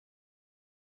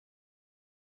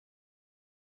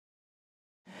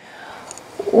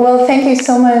Well, thank you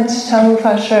so much, Tamu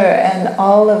Fasher, and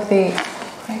all of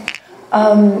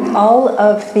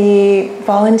the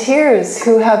volunteers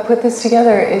who have put this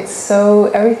together.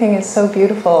 Everything is so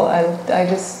beautiful. I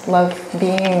just love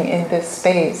being in this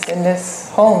space, in this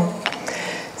home.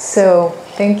 So,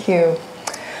 thank you.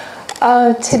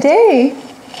 Today,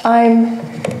 I'm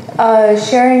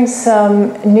sharing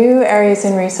some new areas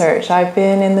in research. I've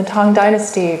been in the Tang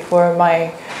Dynasty for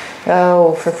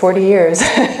 40 years.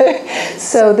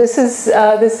 So this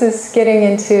is getting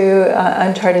into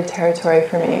uncharted territory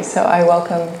for me. So I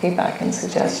welcome feedback and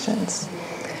suggestions.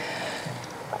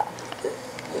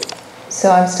 So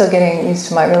I'm still getting used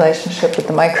to my relationship with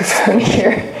the microphone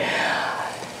here.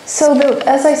 So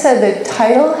as I said, the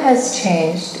title has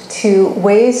changed to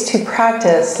Ways to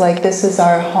Practice Like This Is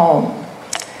Our Home.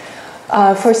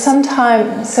 For some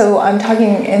time, so I'm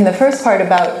talking in the first part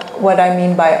about what I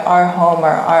mean by our home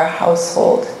or our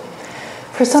household.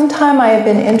 For some time, I have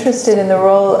been interested in the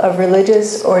role of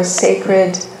religious or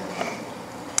sacred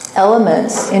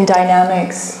elements in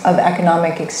dynamics of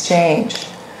economic exchange.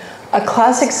 A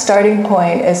classic starting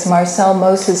point is Marcel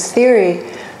Maus's theory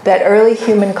that early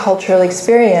human cultural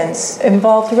experience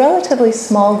involved relatively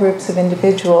small groups of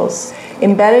individuals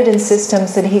embedded in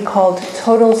systems that he called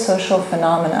total social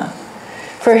phenomena.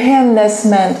 For him, this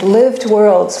meant lived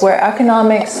worlds where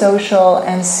economic, social,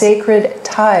 and sacred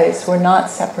ties were not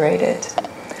separated.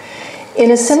 In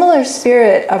a similar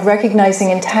spirit of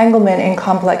recognizing entanglement in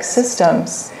complex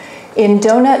systems, in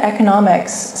Donut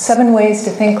Economics, 7 Ways to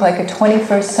Think Like a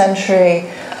 21st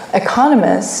Century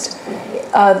Economist,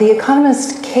 the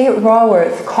economist Kate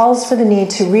Raworth calls for the need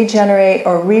to regenerate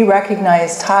or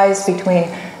re-recognize ties between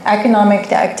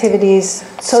economic activities,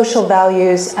 social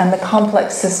values, and the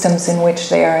complex systems in which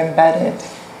they are embedded.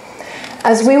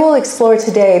 As we will explore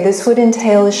today, this would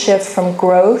entail a shift from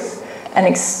growth and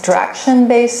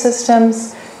extraction-based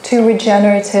systems to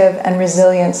regenerative and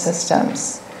resilient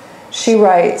systems. She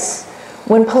writes,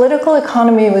 when political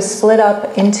economy was split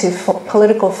up into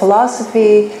political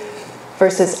philosophy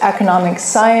versus economic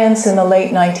science in the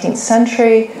late 19th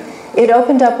century, it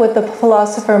opened up what the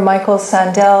philosopher Michael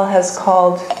Sandel has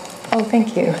called, oh,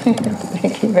 thank you.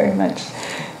 Thank you very much.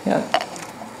 Yeah,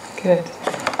 good.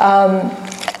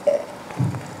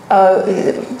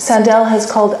 Sandel has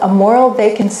called a moral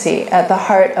vacancy at the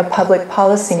heart of public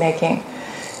policymaking.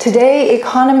 Today,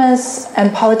 economists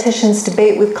and politicians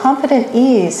debate with confident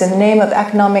ease in the name of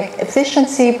economic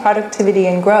efficiency, productivity,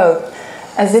 and growth,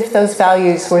 as if those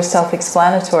values were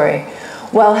self-explanatory,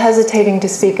 while hesitating to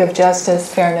speak of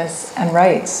justice, fairness, and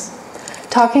rights.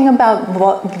 Talking about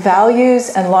values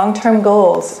and long-term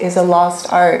goals is a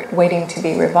lost art waiting to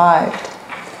be revived.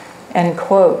 End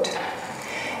quote.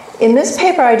 In this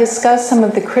paper, I discuss some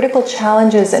of the critical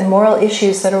challenges and moral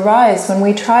issues that arise when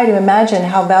we try to imagine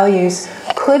how values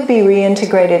could be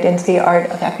reintegrated into the art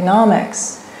of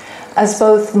economics. As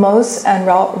both Mose and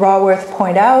Raworth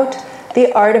point out,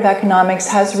 the art of economics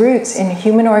has roots in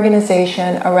human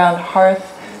organization around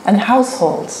hearth and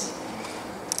households.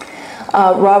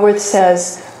 Raworth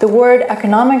says, the word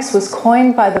economics was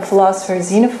coined by the philosopher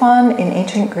Xenophon in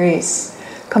ancient Greece,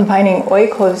 combining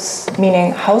oikos,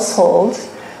 meaning household,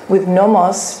 with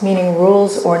nomos, meaning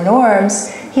rules or norms.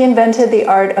 He invented the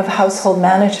art of household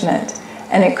management,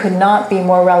 and it could not be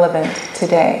more relevant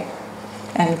today.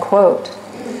 End quote.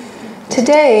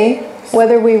 Today,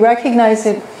 whether we recognize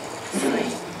it...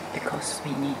 Because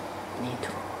we need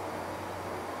to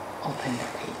open the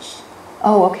page.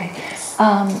 Oh, okay.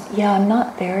 Yeah, I'm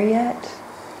not there yet.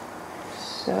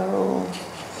 So...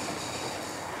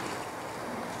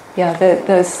 yeah,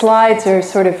 the slides are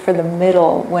sort of for the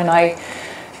middle when I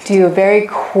do a very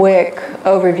quick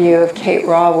overview of Kate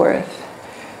Raworth.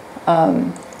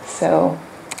 So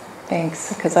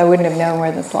thanks, because I wouldn't have known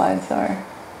where the slides are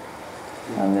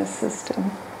on this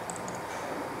system.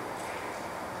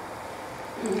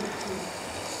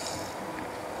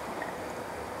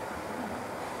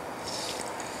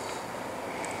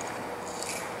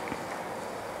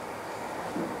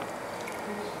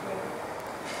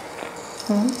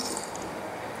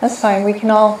 That's fine. We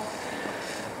can all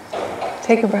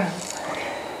take a breath.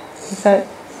 Is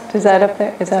that up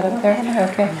there? Is that up there?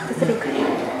 Okay.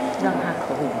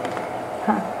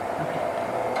 Huh.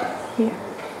 Here.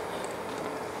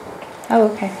 Oh,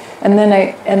 okay. And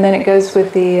then it goes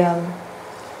with the.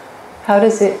 How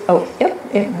does it? Oh, yep,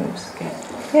 it moves. Okay.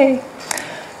 Yay.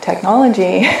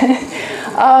 Technology.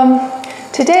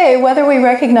 Today, whether we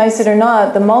recognize it or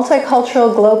not, the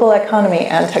multicultural global economy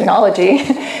and technology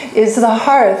is the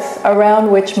hearth around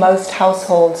which most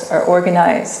households are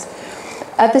organized.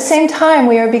 At the same time,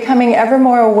 we are becoming ever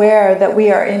more aware that we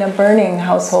are in a burning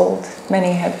household.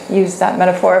 Many have used that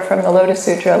metaphor from the Lotus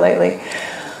Sutra lately.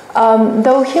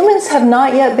 Though humans have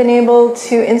not yet been able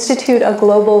to institute a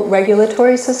global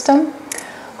regulatory system,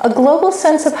 a global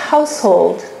sense of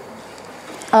household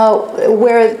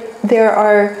where there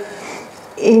are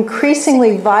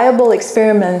increasingly viable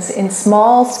experiments in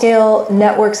small-scale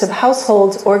networks of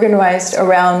households organized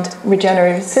around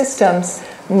regenerative systems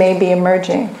may be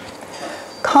emerging.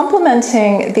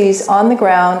 Complementing these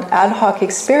on-the-ground ad hoc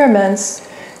experiments,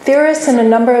 theorists in a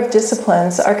number of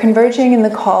disciplines are converging in the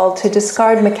call to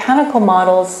discard mechanical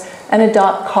models and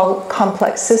adopt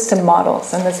complex system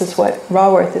models, and this is what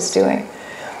Raworth is doing.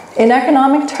 In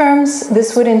economic terms,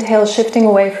 this would entail shifting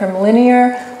away from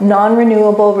linear,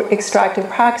 non-renewable extractive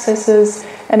practices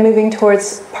and moving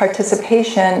towards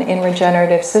participation in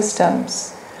regenerative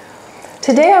systems.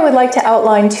 Today, I would like to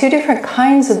outline two different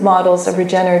kinds of models of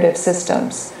regenerative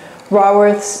systems: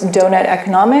 Raworth's donut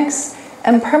economics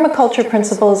and permaculture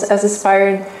principles as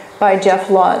inspired by Jeff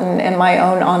Lawton and my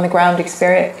own on-the-ground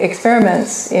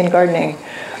experiments in gardening.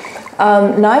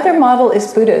 Neither model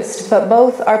is Buddhist, but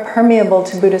both are permeable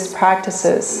to Buddhist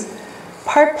practices.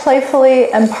 Part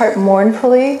playfully and part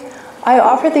mournfully, I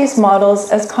offer these models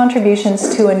as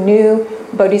contributions to a new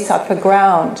bodhisattva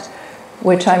ground,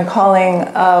 which I'm calling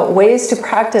ways to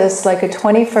practice like a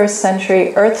 21st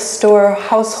century Earth Store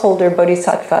householder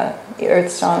bodhisattva.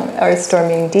 Earth Store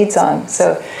meaning Dizang,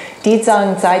 so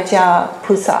Dizang Zaijia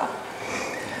Pusa.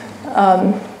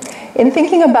 In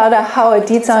thinking about how a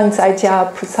Dizang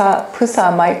Zaijia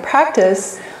Pusa might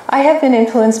practice, I have been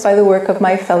influenced by the work of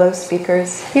my fellow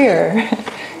speakers here,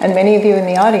 and many of you in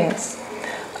the audience.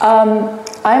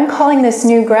 I'm calling this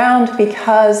new ground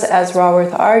because, as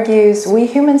Raworth argues, we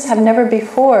humans have never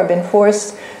before been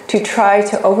forced to try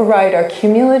to override our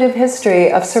cumulative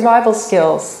history of survival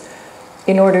skills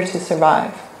in order to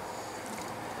survive.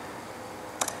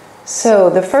 So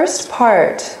the first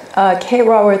part, Kate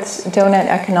Raworth's Donut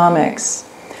Economics.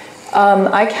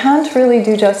 I can't really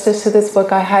do justice to this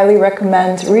book. I highly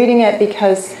recommend reading it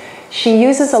because she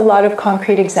uses a lot of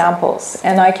concrete examples,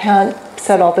 and I can't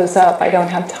set all those up. I don't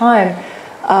have time.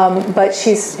 But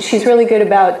she's really good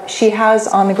about, she has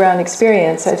on-the-ground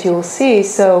experience, as you will see,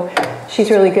 so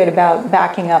she's really good about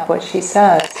backing up what she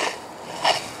says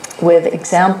with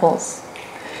examples.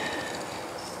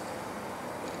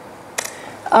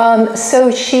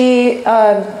 So she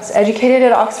is educated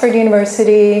at Oxford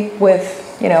University with,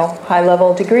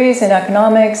 high-level degrees in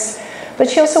economics, but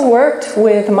she also worked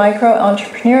with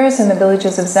micro-entrepreneurs in the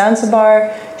villages of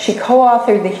Zanzibar. She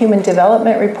co-authored the Human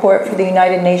Development Report for the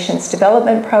United Nations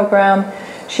Development Program.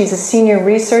 She's a senior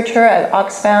researcher at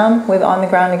Oxfam with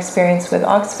on-the-ground experience with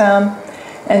Oxfam,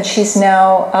 and she's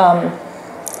now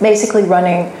basically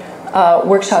running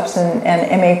workshops and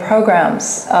MA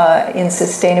programs in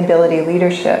sustainability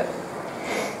leadership.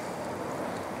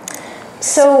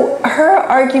 So her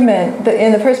argument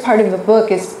in the first part of the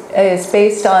book is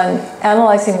based on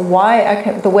analyzing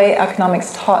why the way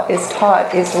economics is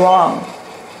taught is wrong.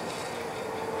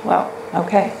 Wow,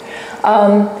 okay.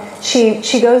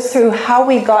 She goes through how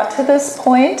we got to this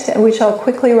point, which I'll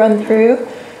quickly run through,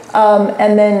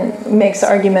 and then makes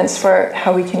arguments for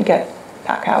how we can get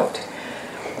back out.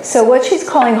 So what she's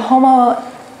calling Homo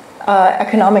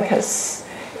economicus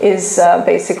is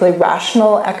basically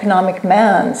rational economic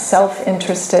man,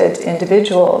 self-interested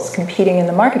individuals competing in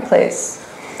the marketplace.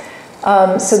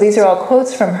 So these are all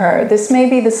quotes from her. This may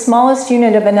be the smallest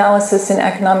unit of analysis in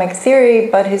economic theory,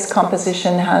 but his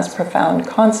composition has profound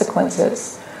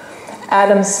consequences.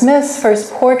 Adam Smith's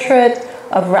first portrait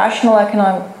of rational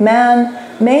economic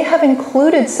man may have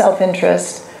included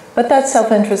self-interest, but that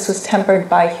self-interest was tempered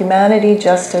by humanity,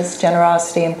 justice,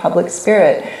 generosity, and public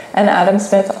spirit. And Adam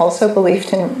Smith also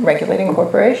believed in regulating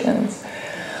corporations.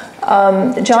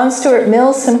 John Stuart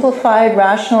Mill simplified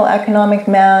rational economic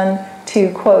man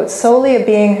to, quote, solely a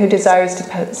being who desires to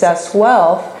possess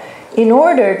wealth in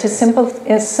order to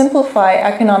simplify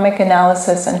economic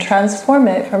analysis and transform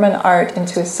it from an art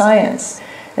into a science.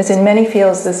 As in many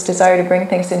fields, this desire to bring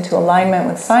things into alignment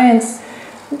with science,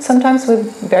 sometimes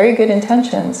with very good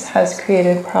intentions, has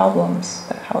created problems,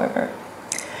 however.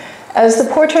 As the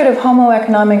portrait of Homo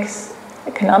economicus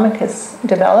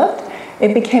developed,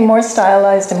 it became more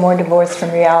stylized and more divorced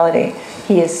from reality.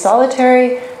 He is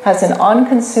solitary, has an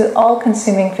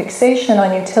all-consuming fixation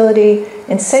on utility,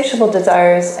 insatiable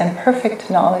desires, and perfect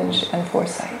knowledge and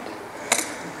foresight.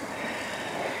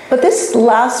 But this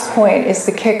last point is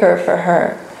the kicker for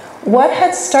her. What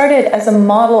had started as a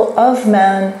model of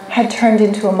man had turned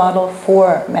into a model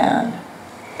for man.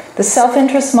 The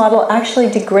self-interest model actually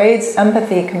degrades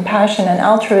empathy, compassion, and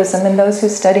altruism in those who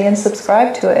study and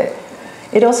subscribe to it.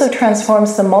 It also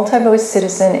transforms the multi-voiced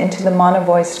citizen into the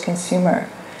mono-voiced consumer.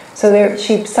 So there,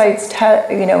 she cites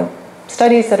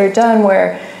studies that are done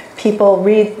where people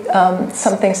read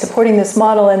something supporting this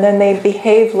model and then they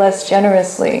behave less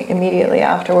generously immediately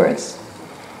afterwards.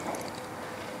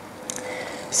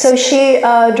 So she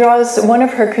draws, one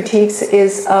of her critiques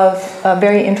is of a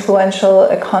very influential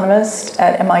economist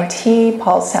at MIT,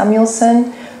 Paul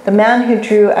Samuelson, the man who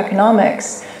drew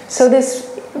economics. So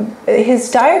his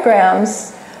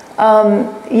diagrams,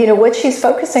 what she's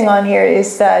focusing on here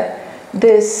is that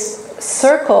this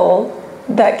circle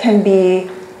that can be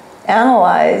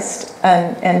analyzed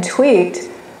and tweaked,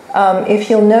 if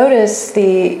you'll notice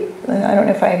I don't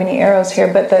know if I have any arrows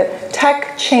here, but the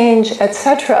tech, change,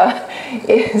 etc.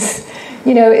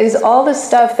 is all the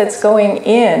stuff that's going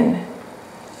in,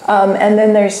 and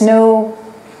then there's no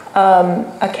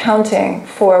accounting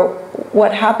for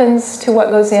what happens to what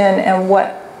goes in and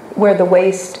where the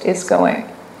waste is going.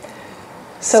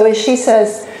 So as she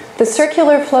says, the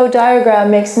circular flow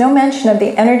diagram makes no mention of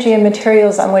the energy and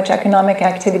materials on which economic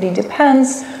activity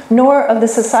depends, nor of the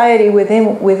society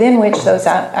within which those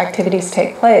activities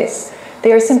take place.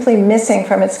 They are simply missing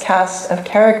from its cast of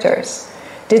characters.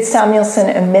 Did Samuelson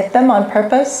omit them on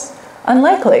purpose?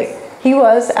 Unlikely. He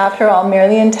was, after all,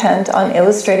 merely intent on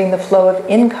illustrating the flow of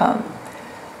income.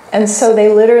 And so they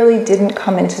literally didn't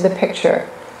come into the picture.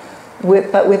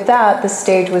 But with that, the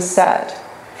stage was set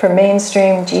for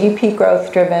mainstream GDP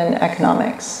growth-driven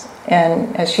economics.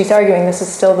 And as she's arguing, this is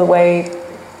still the way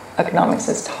economics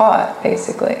is taught,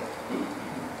 basically.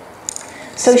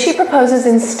 So she proposes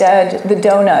instead the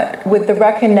donut with the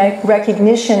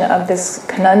recognition of this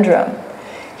conundrum.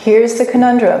 Here's the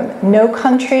conundrum. No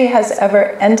country has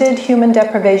ever ended human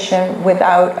deprivation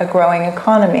without a growing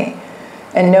economy.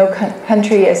 And no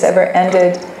country has ever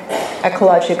ended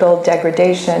ecological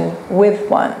degradation with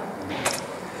one.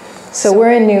 So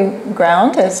we're in new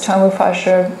ground, as Tamu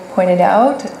Fasher pointed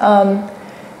out.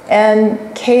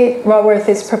 And Kate Raworth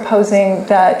is proposing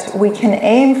that we can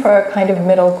aim for a kind of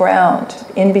middle ground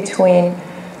in between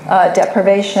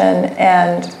deprivation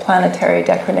and planetary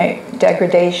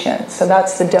degradation. So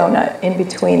that's the donut in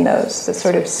between those, the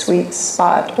sort of sweet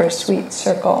spot or sweet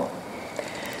circle.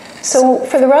 So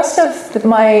for the rest of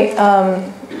my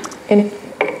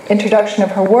introduction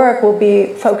of her work, we'll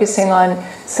be focusing on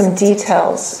some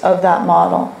details of that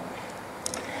model.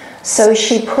 So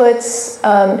she puts,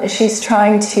 she's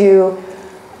trying to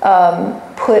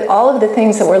put all of the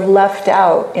things that were left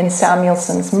out in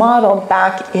Samuelson's model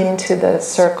back into the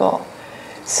circle.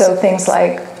 So things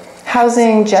like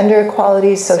housing, gender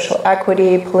equality, social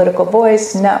equity, political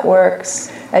voice, networks,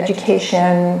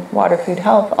 education, water, food,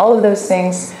 health, all of those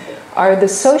things are the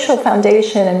social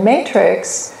foundation and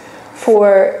matrix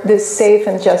for this safe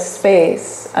and just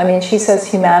space. I mean, she says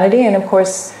humanity, and of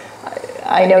course,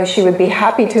 I know she would be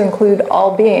happy to include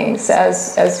all beings,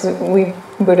 as we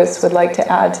Buddhists would like to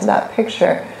add to that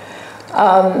picture.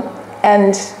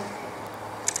 And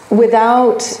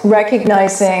without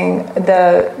recognizing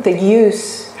the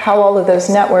use, how all of those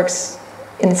networks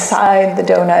inside the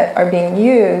donut are being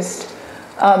used,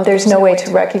 there's no way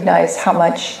to recognize how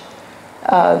much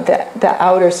the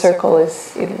outer circle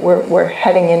is. We're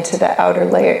heading into the outer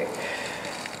layer,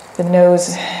 the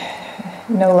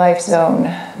no life zone,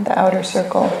 the outer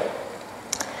circle.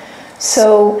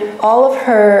 So all of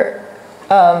her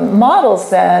models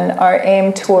then are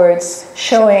aimed towards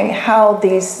showing how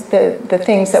the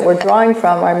things that we're drawing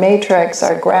from, our matrix,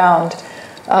 our ground,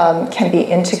 can be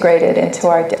integrated into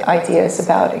our ideas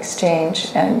about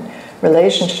exchange and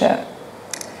relationship.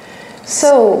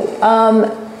 So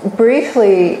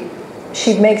briefly,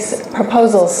 she makes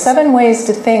proposals, 7 ways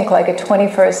to think like a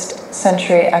 21st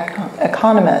century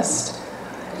economist.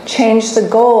 Change the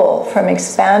goal from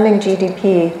expanding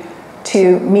GDP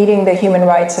to meeting the human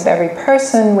rights of every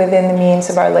person within the means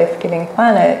of our life-giving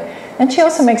planet. And she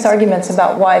also makes arguments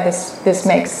about why this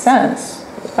makes sense,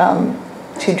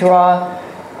 to draw,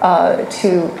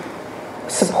 to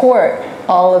support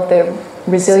all of the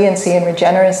resiliency and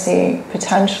regeneracy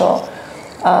potential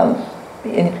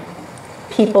in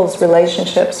people's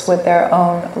relationships with their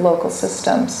own local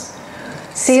systems.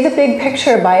 See the big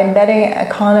picture by embedding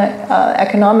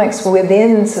economics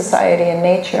within society and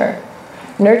nature.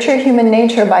 Nurture human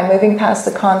nature by moving past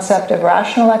the concept of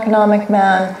rational economic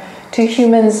man to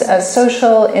humans as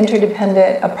social,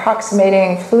 interdependent,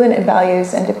 approximating, fluent in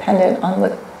values, and dependent on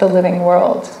the living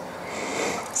world.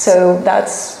 So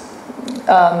that's,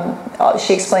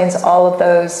 she explains all of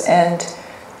those, and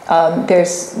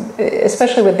There's,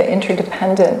 especially with the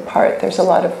interdependent part, there's a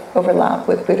lot of overlap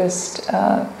with Buddhist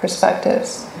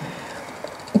perspectives.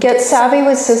 Get savvy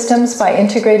with systems by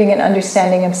integrating an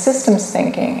understanding of systems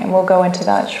thinking, and we'll go into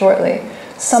that shortly.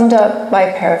 Summed up by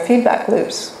a pair of feedback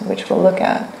loops, which we'll look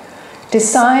at.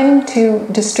 Design to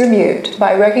distribute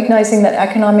by recognizing that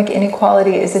economic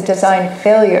inequality is a design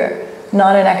failure,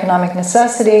 not an economic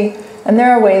necessity, and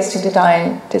there are ways to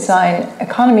design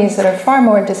economies that are far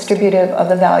more distributive of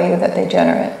the value that they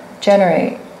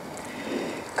generate.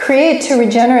 Create to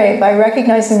regenerate by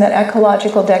recognizing that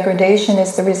ecological degradation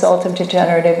is the result of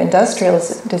degenerative industrial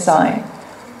design.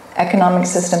 Economic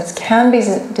systems can be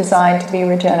designed to be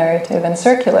regenerative and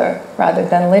circular rather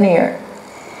than linear.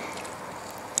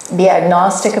 Be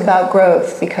agnostic about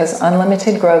growth because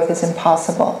unlimited growth is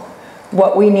impossible.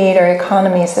 What we need are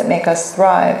economies that make us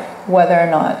thrive, whether or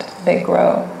not they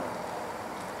grow.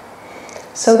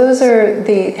 So those are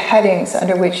the headings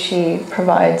under which she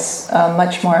provides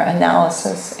much more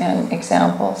analysis and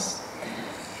examples.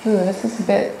 Ooh, this is a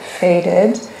bit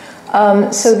faded.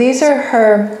 So these are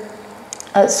her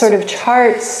sort of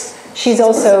charts. She's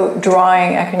also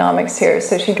drawing economics here.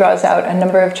 So she draws out a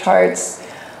number of charts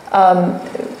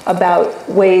about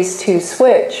ways to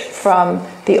switch from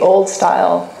the old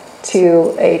style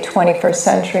to a 21st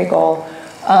century goal.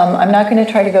 I'm not going to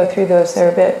try to go through those.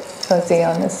 They're a bit fuzzy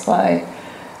on this slide.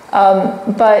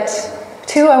 But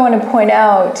two, I want to point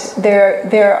out,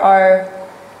 there are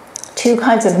two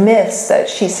kinds of myths that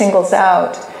she singles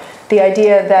out. The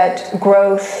idea that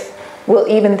growth will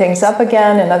even things up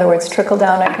again, in other words,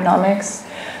 trickle-down economics,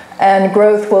 and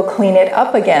growth will clean it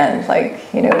up again, like,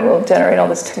 we'll generate all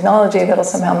this technology that'll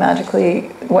somehow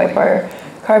magically wipe our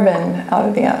carbon out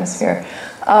of the atmosphere.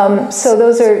 So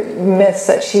those are myths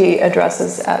that she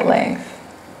addresses at length.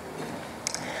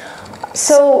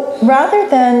 So rather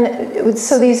than,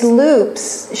 these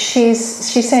loops, she's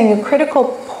saying a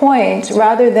critical point,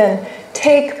 rather than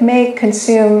take, make,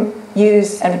 consume,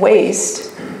 use, and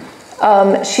waste,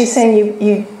 she's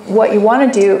saying what you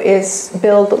want to do is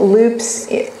build loops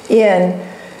in,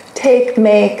 take,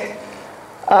 make,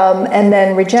 and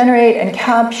then regenerate and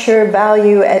capture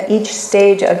value at each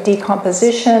stage of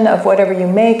decomposition of whatever you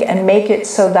make, and make it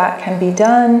so that can be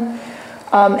done.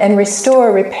 And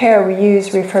restore, repair,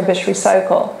 reuse, refurbish,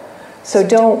 recycle. So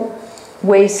don't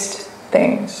waste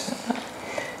things.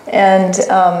 And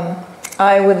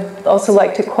I would also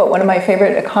like to quote one of my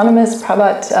favorite economists,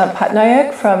 Prabhat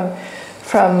Patnaik from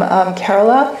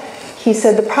Kerala. He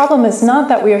said, the problem is not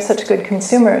that we are such good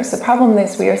consumers. The problem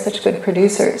is we are such good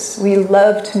producers. We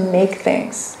love to make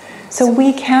things. So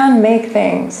we can make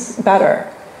things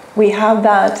better. We have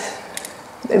that.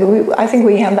 I think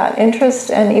we have that interest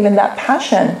and even that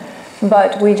passion,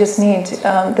 but we just need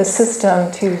the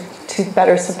system to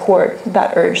better support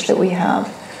that urge that we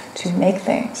have to make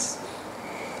things.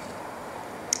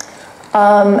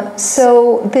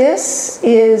 So this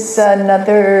is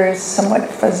another somewhat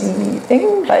fuzzy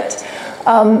thing, but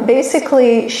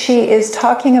basically she is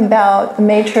talking about the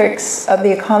matrix of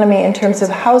the economy in terms of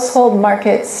household,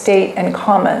 market, state, and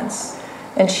commons.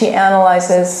 And she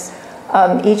analyzes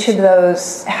each of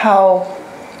those, how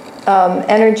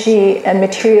energy and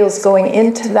materials going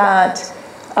into that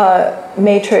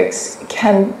matrix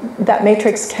can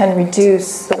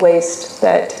reduce the waste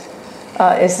that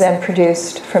is then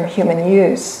produced from human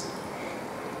use.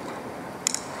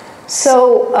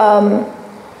 So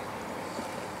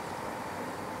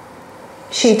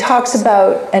she talks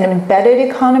about an embedded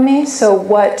economy, so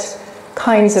what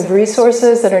kinds of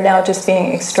resources that are now just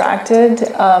being extracted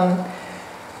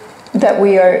that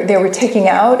we're taking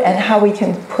out, and how we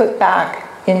can put back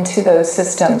into those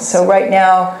systems. So right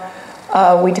now,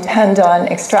 we depend on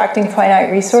extracting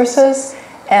finite resources,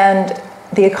 and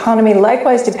the economy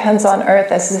likewise depends on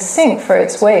Earth as the sink for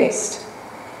its waste.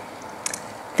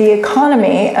 The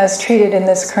economy, as treated in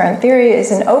this current theory,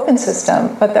 is an open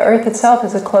system, but the Earth itself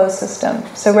is a closed system.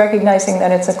 So recognizing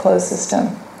that it's a closed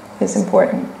system is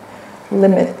important.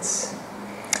 Limits.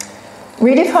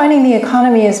 Redefining the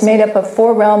economy is made up of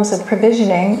 4 realms of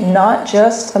provisioning, not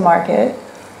just the market.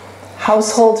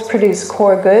 Households produce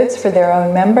core goods for their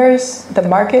own members. The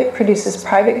market produces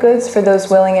private goods for those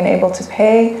willing and able to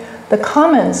pay. The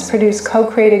commons produce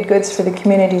co-created goods for the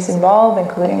communities involved,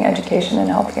 including education and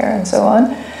healthcare and so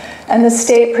on. And the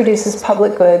state produces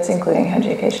public goods, including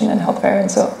education and healthcare and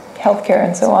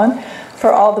so on,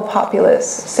 for all the populace.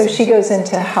 So she goes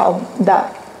into how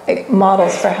that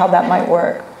models for how that might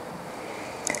work.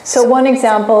 So one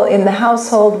example in the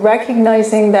household,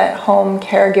 recognizing that home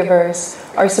caregivers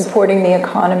are supporting the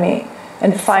economy,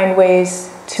 and find ways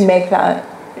to make that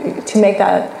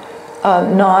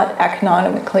not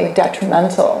economically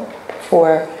detrimental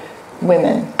for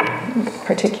women,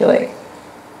 particularly.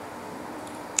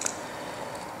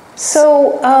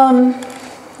 So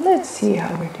let's see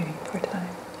how we're doing for time.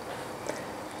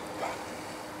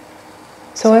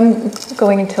 So I'm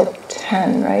going until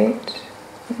 10, right?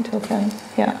 Until 10,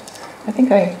 yeah. I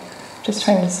think I'm just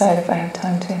trying to decide if I have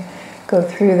time to go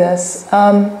through this.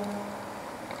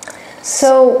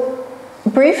 So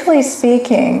briefly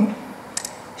speaking,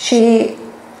 she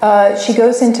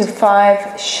goes into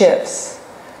 5 shifts.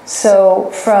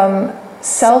 So from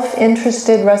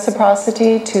self-interested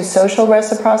reciprocity to social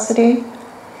reciprocity.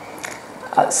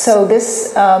 So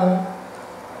this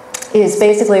is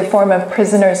basically a form of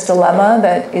prisoner's dilemma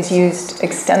that is used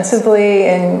extensively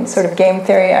in sort of game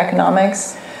theory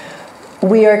economics.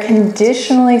 We are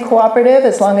conditionally cooperative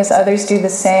as long as others do the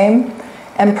same,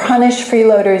 and punish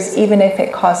freeloaders even if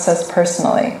it costs us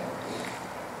personally.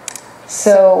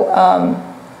 So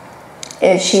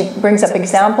she brings up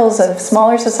examples of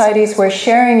smaller societies where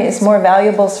sharing is more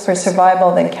valuable for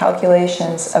survival than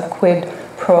calculations of quid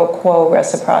pro quo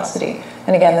reciprocity.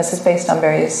 And again, this is based on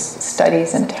various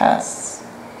studies and tests.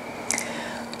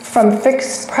 From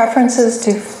fixed preferences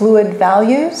to fluid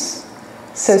values,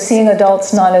 so seeing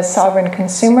adults not as sovereign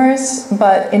consumers,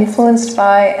 but influenced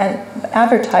by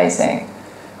advertising,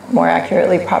 more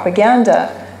accurately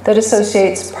propaganda, that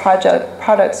associates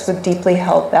products with deeply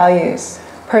held values.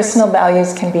 Personal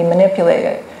values can be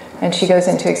manipulated. And she goes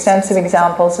into extensive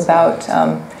examples about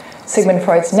Sigmund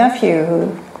Freud's nephew,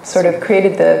 who sort of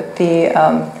created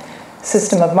the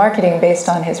system of marketing based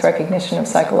on his recognition of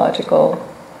psychological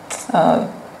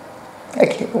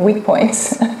weak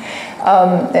points.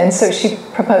 And so she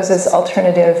proposes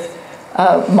alternative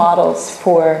models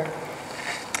for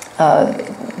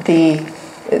the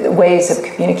ways of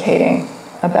communicating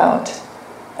about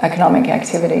economic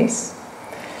activities.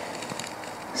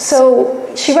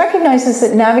 So she recognizes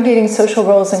that navigating social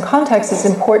roles and contexts is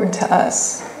important to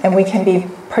us, and we can be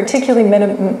particularly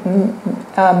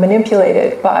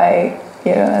manipulated by,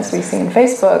 as we see in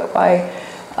Facebook, by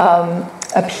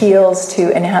appeals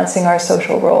to enhancing our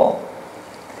social role.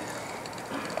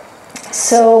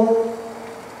 So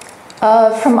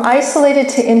from isolated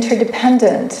to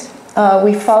interdependent,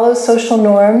 we follow social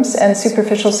norms, and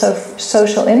superficial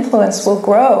social influence will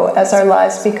grow as our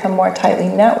lives become more tightly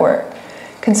networked.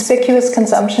 Conspicuous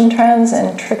consumption trends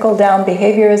and trickle-down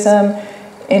behaviorism,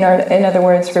 in other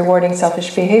words, rewarding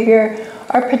selfish behavior,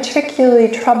 are particularly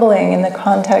troubling in the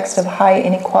context of high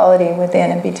inequality within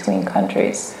and between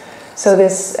countries. So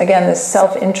this, again, this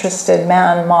self-interested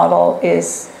man model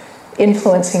is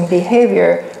influencing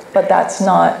behavior, but that's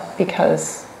not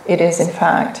because it is, in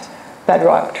fact,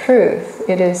 bedrock truth.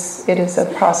 It is a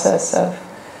process of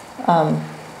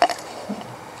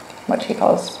what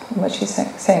she's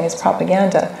saying is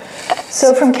propaganda.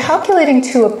 So from calculating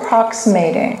to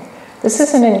approximating, this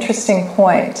is an interesting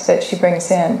point that she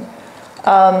brings in.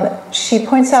 She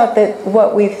points out that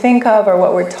what we think of, or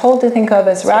what we're told to think of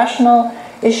as rational,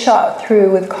 is shot through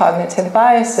with cognitive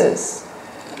biases.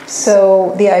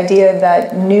 So the idea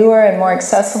that newer and more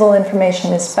accessible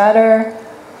information is better,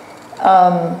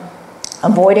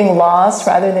 avoiding loss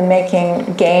rather than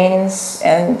making gains,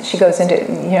 and she goes into,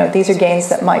 these are gains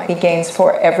that might be gains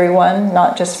for everyone,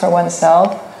 not just for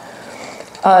oneself.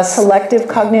 Selective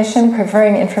cognition,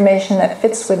 preferring information that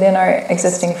fits within our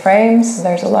existing frames.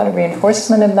 There's a lot of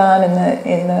reinforcement of that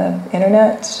in the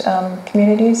internet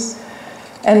communities.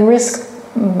 And risk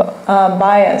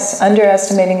bias,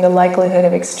 underestimating the likelihood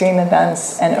of extreme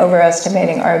events and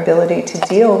overestimating our ability to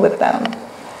deal with them.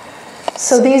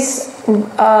 So these,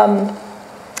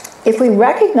 if we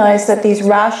recognize that these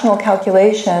rational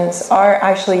calculations are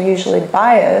actually usually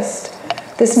biased,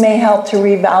 this may help to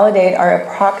revalidate our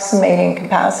approximating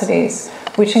capacities,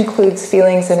 which includes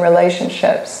feelings and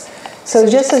relationships. So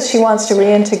just as she wants to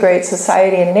reintegrate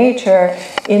society and nature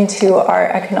into our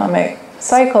economic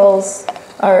cycles,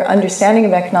 our understanding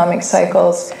of economic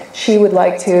cycles, she would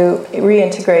like to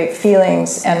reintegrate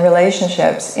feelings and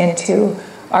relationships into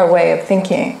our way of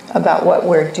thinking about what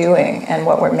we're doing and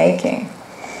what we're making.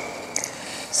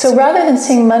 So rather than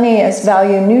seeing money as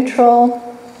value neutral,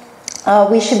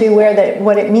 we should be aware that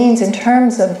what it means in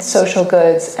terms of social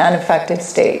goods and affective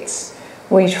states.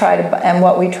 And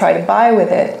what we try to buy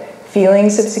with it: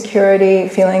 feelings of security,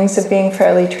 feelings of being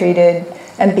fairly treated,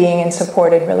 and being in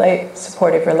supportive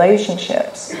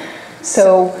relationships.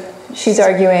 So she's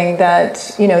arguing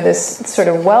that this sort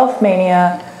of wealth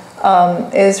mania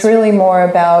is really more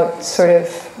about sort of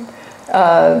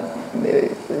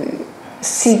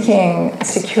seeking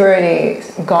security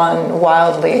gone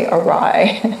wildly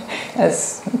awry,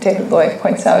 as David Lloyd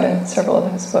points out in several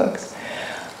of his books.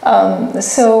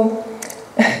 So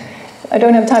I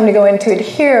don't have time to go into it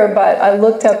here, but I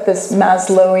looked up this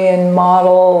Maslowian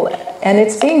model, and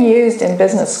it's being used in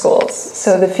business schools.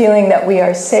 So the feeling that we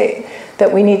are safe,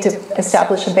 that we need to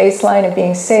establish a baseline of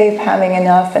being safe, having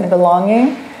enough, and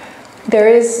belonging.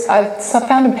 I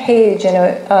found a page in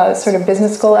a sort of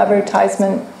business school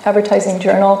advertising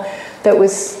journal that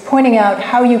was pointing out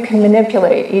how you can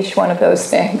manipulate each one of those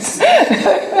things.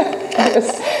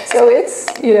 So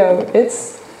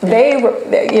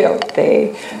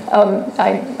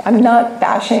I'm not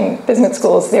bashing business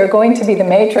schools. They're going to be the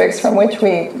matrix from which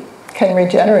we can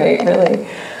regenerate, really,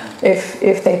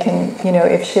 if they can,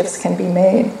 if shifts can be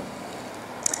made.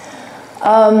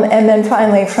 And then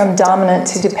finally, from dominant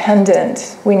to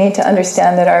dependent, we need to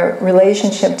understand that our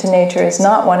relationship to nature is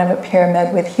not one of a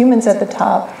pyramid with humans at the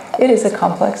top. It is a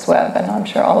complex web, and I'm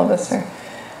sure all of us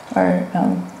are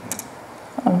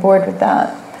on board with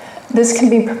that. This can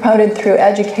be promoted through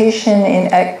education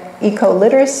in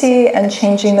eco-literacy and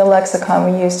changing the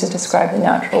lexicon we use to describe the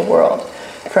natural world,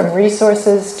 from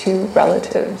resources to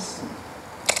relatives.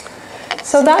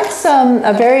 So that's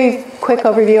a very quick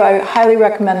overview. I highly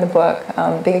recommend the book.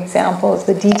 The examples,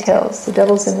 the details, the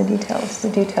devil's in the details. The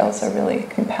details are really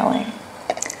compelling.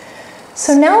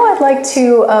 So now I'd like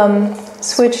to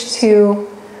switch to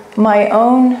my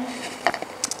own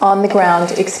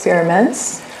on-the-ground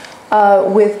experiments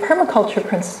with permaculture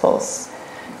principles.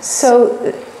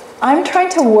 So I'm trying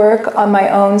to work on my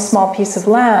own small piece of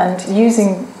land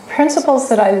using principles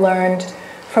that I learned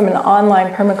from an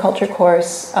online permaculture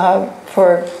course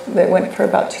that went for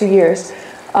about 2 years,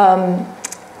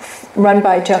 run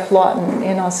by Jeff Lawton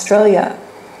in Australia.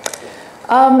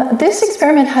 This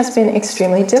experiment has been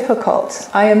extremely difficult.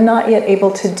 I am not yet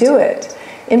able to do it,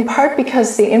 in part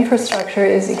because the infrastructure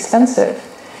is expensive.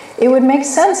 It would make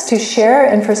sense to share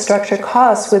infrastructure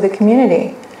costs with the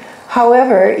community.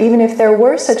 However, even if there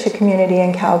were such a community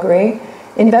in Calgary,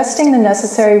 investing the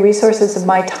necessary resources of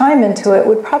my time into it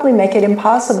would probably make it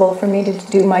impossible for me to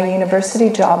do my university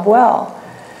job well.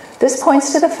 This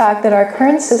points to the fact that our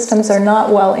current systems are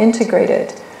not well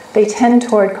integrated. They tend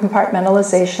toward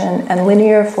compartmentalization and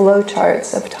linear flow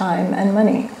charts of time and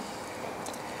money.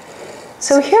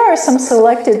 So here are some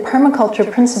selected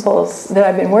permaculture principles that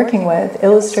I've been working with,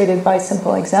 illustrated by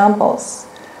simple examples.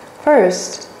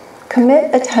 First, commit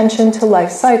attention to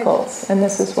life cycles, and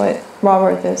this is what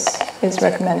Robert is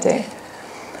recommending.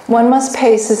 One must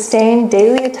pay sustained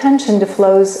daily attention to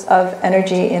flows of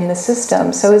energy in the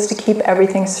system so as to keep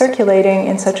everything circulating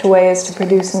in such a way as to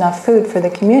produce enough food for the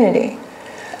community.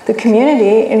 The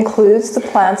community includes the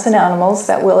plants and animals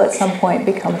that will at some point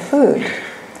become food.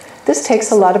 This takes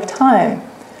a lot of time.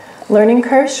 Learning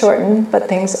curves shorten, but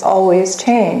things always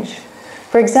change.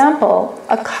 For example,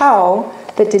 a cow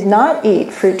that did not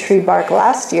eat fruit tree bark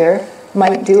last year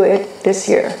might do it this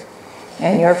year,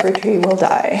 and your fruit tree will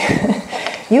die.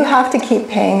 You have to keep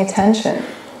paying attention.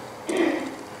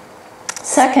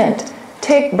 Second,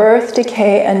 take birth,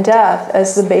 decay, and death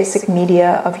as the basic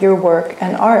media of your work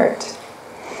and art.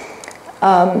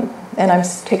 And I'm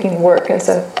taking work as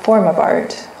a form of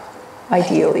art,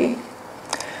 ideally.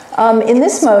 In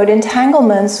this mode,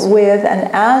 entanglements with and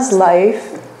as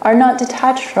life are not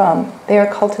detached from, they are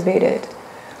cultivated.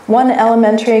 One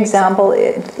elementary example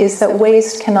is that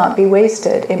waste cannot be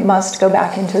wasted. It must go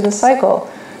back into the cycle.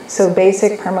 So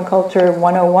basic permaculture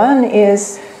 101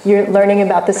 is you're learning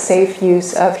about the safe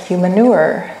use of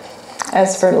humanure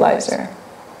as fertilizer.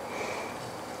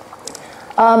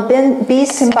 Be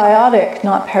symbiotic,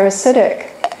 not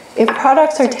parasitic. If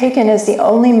products are taken as the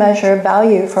only measure of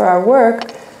value for our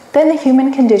work, then the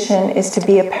human condition is to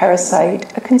be a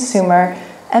parasite, a consumer,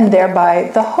 and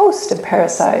thereby the host of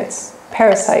parasites.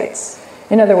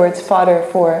 In other words, fodder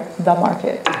for the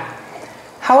market.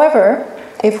 However,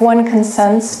 if one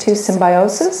consents to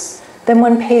symbiosis, then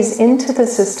one pays into the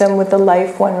system with the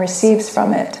life one receives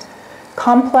from it.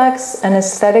 Complex and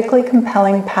aesthetically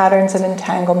compelling patterns of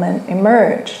entanglement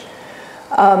emerge.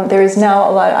 There is now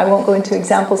a lot, I won't go into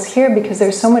examples here because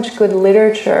there's so much good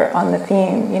literature on the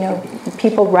theme,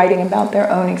 people writing about their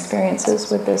own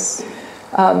experiences with this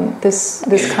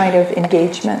kind of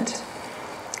engagement.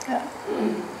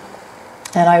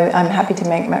 And I'm happy to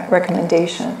make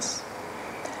recommendations.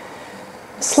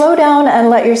 Slow down and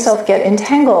let yourself get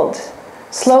entangled.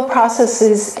 Slow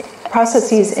processes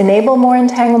enable more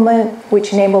entanglement,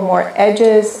 which enable more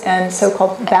edges and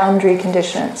so-called boundary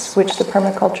conditions, which the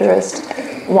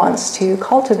permaculturist wants to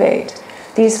cultivate.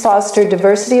 These foster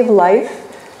diversity of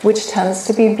life, which tends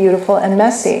to be beautiful and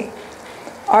messy.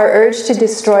 Our urge to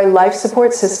destroy life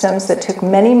support systems that took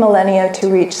many millennia to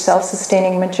reach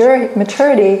self-sustaining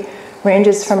maturity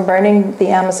ranges from burning the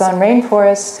Amazon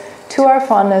rainforest to our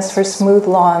fondness for smooth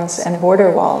lawns and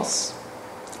border walls.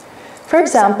 For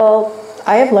example,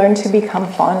 I have learned to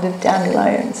become fond of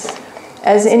dandelions.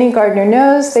 As any gardener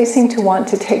knows, they seem to want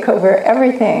to take over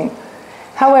everything.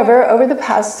 However, over the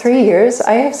past 3 years,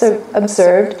 I have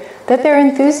observed that their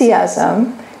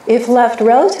enthusiasm, if left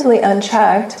relatively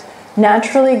unchecked,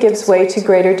 naturally gives way to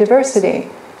greater diversity,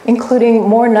 including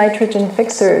more nitrogen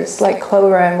fixers like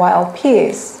clover and wild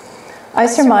peas. I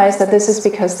surmise that this is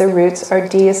because their roots are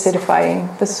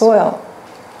deacidifying the soil.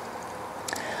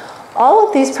 All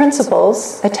of these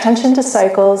principles, attention to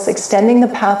cycles, extending the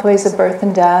pathways of birth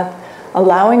and death,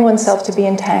 allowing oneself to be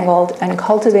entangled, and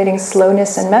cultivating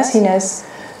slowness and messiness,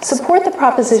 support the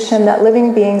proposition that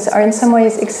living beings are in some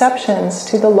ways exceptions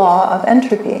to the laws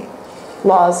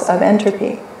of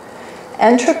entropy.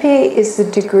 Entropy is the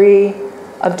degree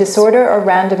of disorder or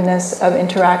randomness of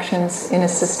interactions in a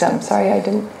system. Sorry, I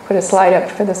didn't put a slide up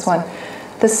for this one.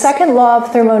 The second law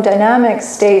of thermodynamics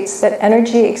states that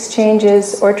energy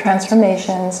exchanges or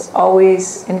transformations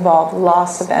always involve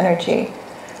loss of energy,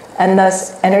 and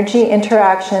thus energy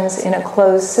interactions in a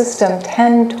closed system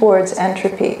tend towards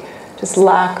entropy, just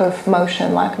lack of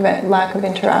motion, lack of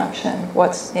interaction,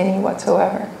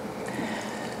 whatsoever.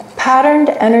 Patterned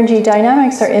energy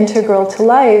dynamics are integral to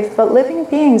life, but living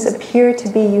beings appear to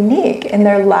be unique in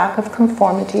their lack of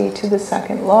conformity to the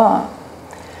second law.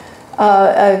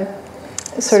 A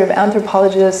sort of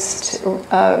anthropologist,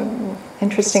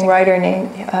 interesting writer named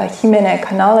Jimena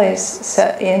Canales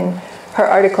said in her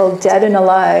article Dead and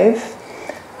Alive,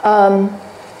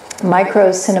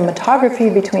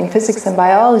 Micro-Cinematography Between Physics and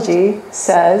Biology,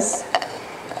 says,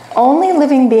 only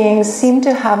living beings seem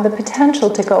to have the potential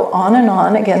to go on and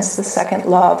on against the second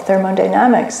law of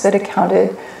thermodynamics that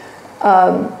accounted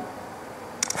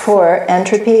for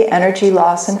entropy, energy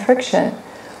loss, and friction.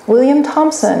 William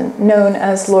Thomson, known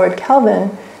as Lord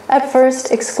Kelvin, at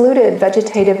first excluded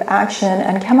vegetative action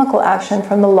and chemical action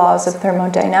from the laws of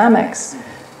thermodynamics,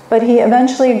 but he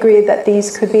eventually agreed that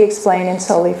these could be explained in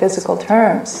solely physical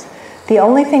terms. The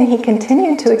only thing he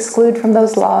continued to exclude from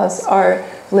those laws are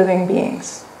living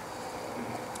beings.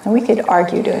 And we could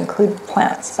argue to include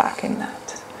plants back in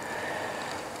that.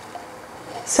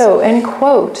 So, end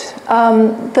quote.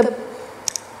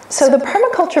 So the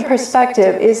permaculture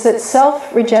perspective is that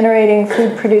self-regenerating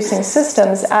food-producing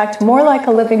systems act more like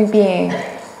a living being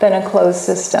than a closed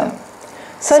system.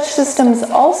 Such systems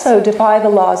also defy the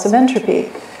laws of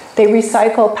entropy. They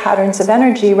recycle patterns of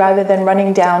energy rather than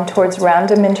running down towards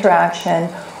random interaction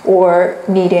or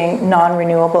needing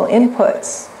non-renewable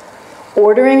inputs.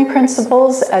 Ordering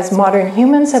principles, as modern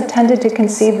humans have tended to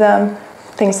conceive them,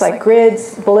 things like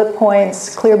grids, bullet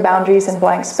points, clear boundaries, and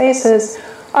blank spaces,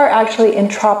 are actually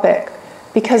entropic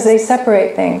because they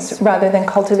separate things rather than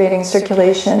cultivating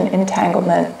circulation,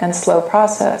 entanglement, and slow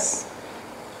process.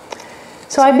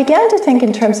 So I began to think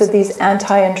in terms of these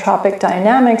anti-entropic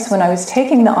dynamics when I was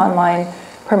taking the online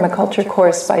permaculture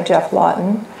course by Jeff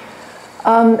Lawton.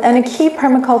 And a key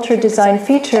permaculture design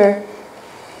feature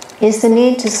is the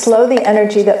need to slow the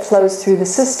energy that flows through the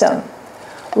system.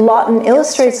 Lawton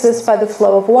illustrates this by the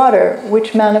flow of water,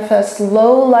 which manifests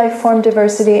low life form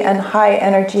diversity and high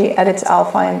energy at its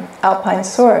alpine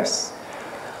source.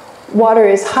 Water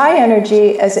is high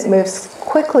energy as it moves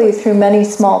quickly through many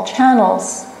small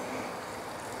channels.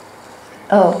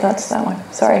 Oh, that's that one,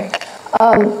 sorry.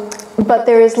 But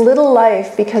there is little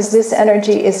life because this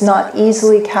energy is not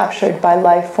easily captured by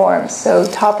life forms. So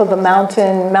top of a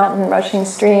mountain rushing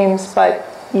streams, but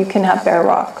you can have bare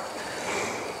rock.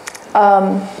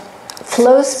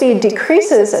 Flow speed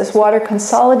decreases as water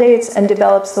consolidates and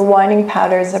develops the winding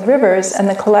patterns of rivers and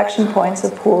the collection points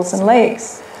of pools and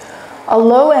lakes. A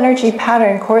low energy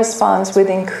pattern corresponds with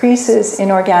increases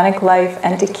in organic life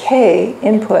and decay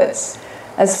inputs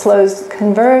as flows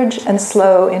converge and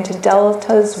slow into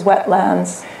deltas,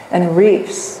 wetlands, and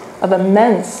reefs of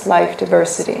immense life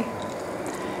diversity.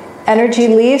 Energy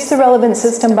leaves the relevant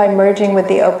system by merging with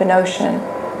the open ocean.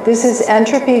 This is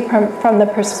entropy from the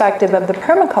perspective of the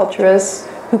permaculturist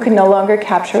who can no longer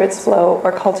capture its flow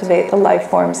or cultivate the life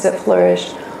forms that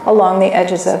flourish along the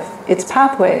edges of its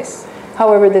pathways.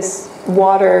 However, this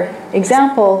water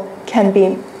example can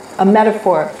be a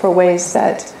metaphor for ways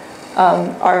that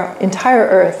our entire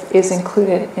Earth is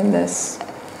included in this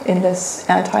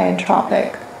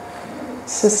anti-entropic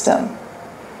system.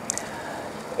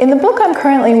 In the book I'm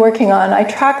currently working on, I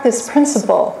track this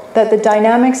principle that the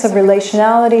dynamics of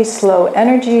relationality slow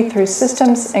energy through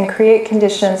systems and create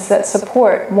conditions that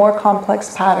support more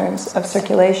complex patterns of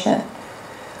circulation.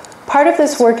 Part of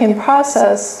this work in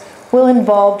process will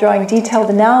involve drawing detailed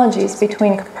analogies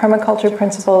between permaculture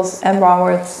principles and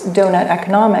Raworth's donut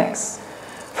economics.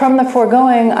 From the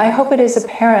foregoing, I hope it is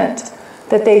apparent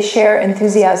that they share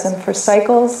enthusiasm for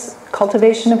cycles,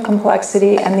 cultivation of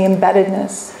complexity, and the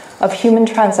embeddedness of human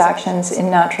transactions in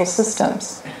natural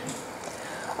systems.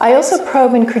 I also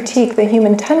probe and critique the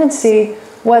human tendency,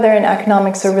 whether in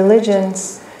economics or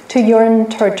religions, to yearn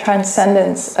toward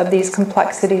transcendence of these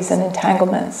complexities and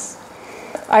entanglements.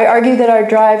 I argue that our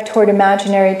drive toward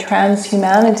imaginary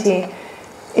transhumanity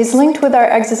is linked with our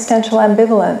existential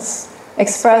ambivalence,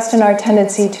 expressed in our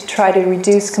tendency to try to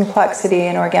reduce complexity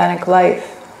in organic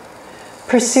life.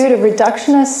 Pursuit of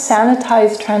reductionist,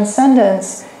 sanitized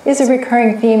transcendence is a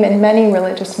recurring theme in many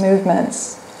religious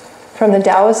movements, from the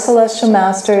Taoist celestial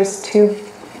masters to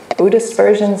Buddhist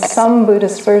versions, some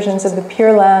Buddhist versions of the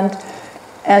Pure Land,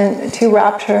 and to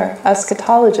rapture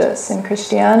eschatologists in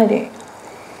Christianity.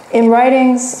 In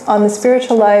writings on the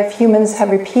spiritual life, humans have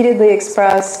repeatedly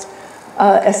expressed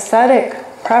aesthetic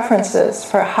preferences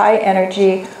for high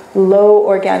energy, low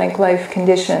organic life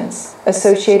conditions,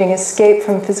 associating escape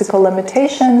from physical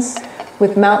limitations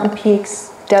with mountain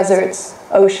peaks, deserts,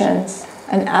 oceans,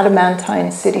 and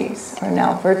adamantine cities, or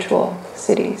now virtual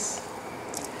cities.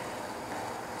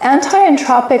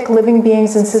 Anti-entropic living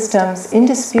beings and systems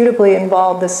indisputably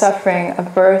involve the suffering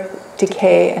of birth,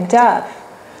 decay, and death,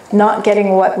 not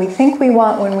getting what we think we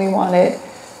want when we want it,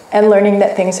 and learning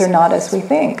that things are not as we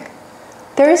think.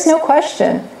 There is no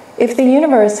question, if the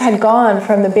universe had gone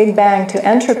from the Big Bang to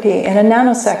entropy in a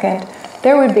nanosecond,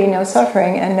 there would be no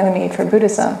suffering and no need for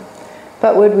Buddhism.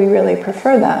 But would we really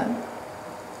prefer that?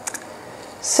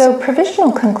 So,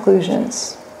 provisional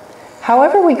conclusions.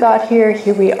 However we got here,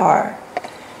 here we are.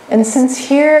 And since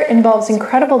here involves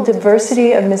incredible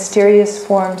diversity of mysterious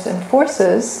forms and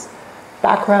forces,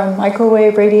 background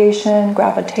microwave radiation,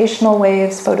 gravitational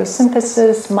waves,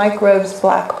 photosynthesis, microbes,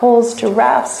 black holes,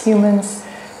 giraffes, humans,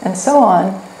 and so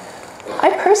on,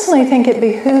 I personally think it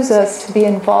behooves us to be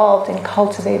involved in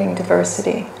cultivating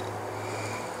diversity.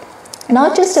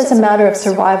 Not just as a matter of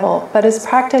survival, but as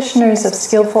practitioners of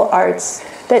skillful arts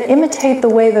that imitate the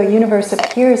way the universe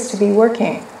appears to be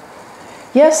working.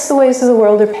 Yes, the ways of the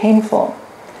world are painful.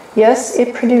 Yes,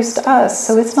 it produced us,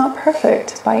 so it's not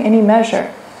perfect by any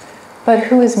measure. But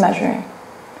who is measuring?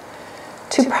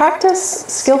 To practice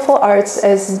skillful arts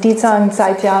as Dizang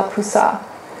Zaijia Pusa,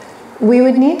 we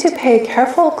would need to pay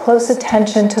careful, close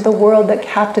attention to the world that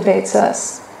captivates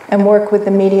us and work with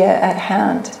the media at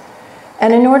hand.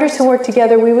 And in order to work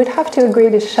together, we would have to agree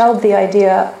to shelve the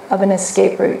idea of an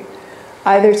escape route,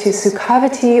 either to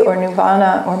Sukhavati or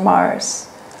Nirvana or Mars.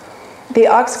 The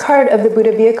ox cart of the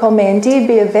Buddha vehicle may indeed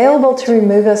be available to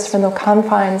remove us from the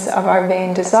confines of our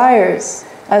vain desires,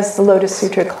 as the Lotus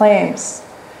Sutra claims.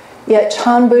 Yet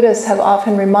Chan Buddhists have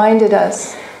often reminded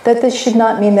us that this should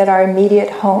not mean that our immediate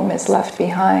home is left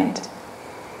behind.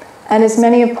 And as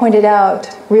many have pointed out,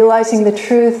 realizing the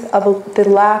truth of the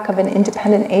lack of an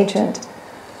independent agent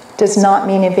does not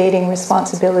mean evading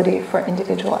responsibility for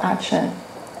individual action.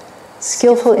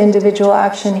 Skillful individual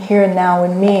action here and now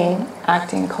would mean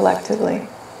acting collectively.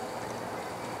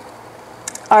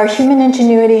 Our human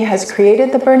ingenuity has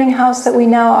created the burning house that we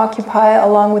now occupy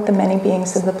along with the many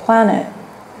beings of the planet.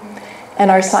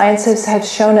 And our sciences have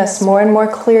shown us more and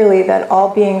more clearly that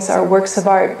all beings are works of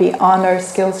art beyond our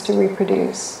skills to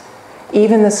reproduce.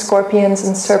 Even the scorpions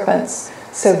and serpents,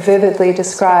 so vividly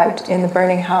described in the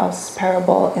burning house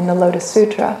parable in the Lotus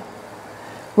Sutra.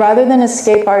 Rather than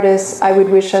escape artists, I would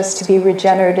wish us to be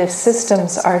regenerative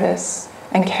systems artists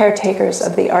and caretakers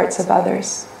of the arts of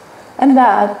others. And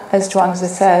that, as Zhuangzi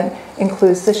said,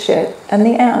 includes the shit and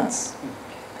the ants.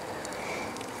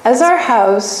 As our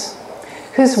house,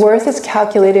 whose worth is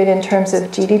calculated in terms of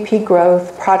GDP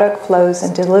growth, product flows,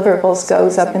 and deliverables,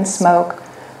 goes up in smoke,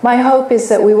 my hope is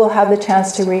that we will have the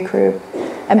chance to regroup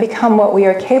and become what we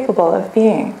are capable of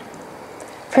being.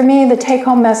 For me, the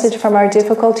take-home message from our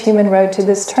difficult human road to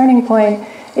this turning point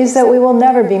is that we will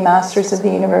never be masters of the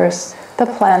universe, the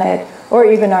planet, or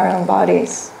even our own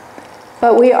bodies.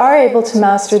 But we are able to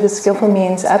master the skillful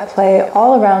means at play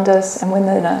all around us and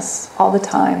within us all the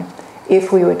time,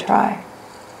 if we would try.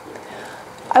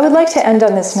 I would like to end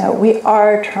on this note. We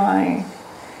are trying.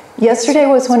 Yesterday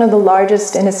was one of the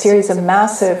largest in a series of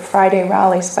massive Friday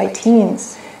rallies by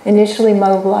teens, initially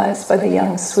mobilized by the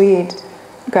young Swede,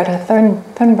 Greta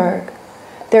Thunberg.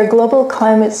 Their global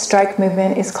climate strike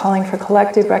movement is calling for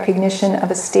collective recognition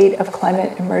of a state of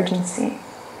climate emergency.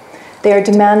 They are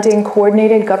demanding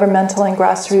coordinated governmental and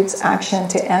grassroots action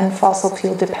to end fossil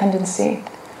fuel dependency.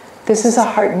 This is a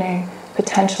heartening,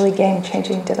 potentially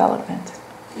game-changing development.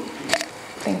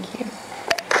 Thank you.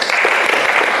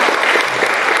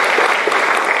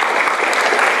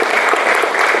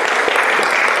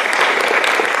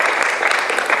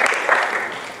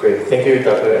 Great. Thank you,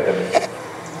 Dr. Adamek.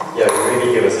 Yeah, you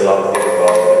really gave us a lot to think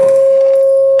about.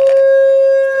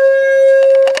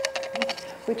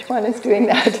 Which one is doing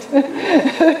that?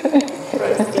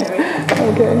 Right.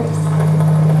 Okay.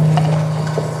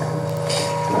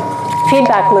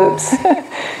 Feedback loops.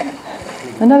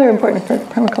 Another important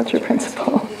permaculture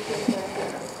principle.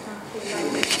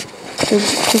 Is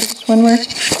just one more? Okay.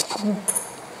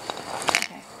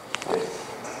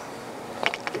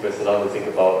 Give us a lot to think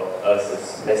about us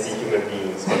as messy human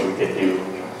beings, what we can do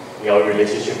in our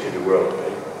relationship to the world,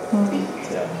 right?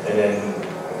 Yeah. And then,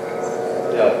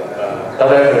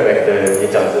 Dr. Adamek 的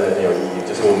演讲真的很有意义，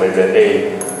就是我们人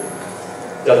类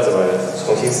要怎么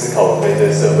重新思考我们对这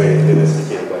个社会、对这个世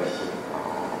界的关系。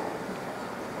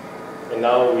And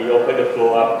now we open the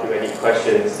floor up to any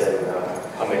questions and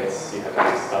comments you have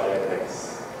against Dr.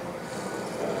 Adamek's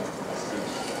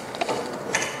speech.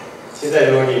 现在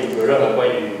如果你有任何关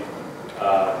于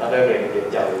Dr. Adamek 演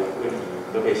讲的问题，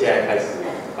都可以现在开始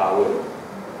发问。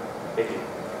Thank you.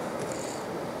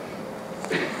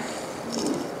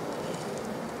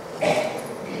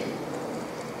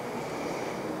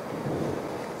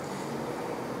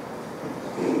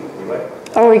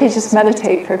 Or we could just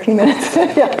meditate for a few minutes.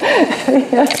 Yeah.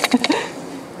 Yes.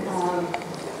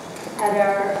 At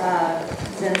our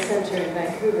Zen Center in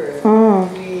Vancouver,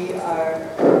 we are.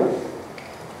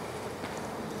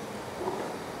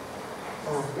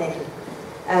 Thank you.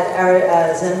 At our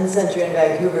Zen Center in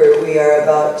Vancouver, we are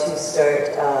about to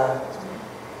start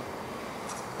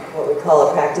what we call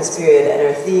a practice period, and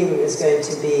our theme is going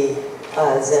to be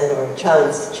Zen or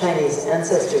Chinese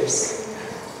ancestors.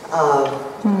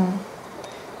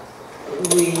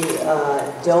 We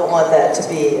don't want that to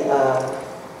be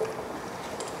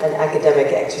an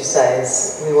academic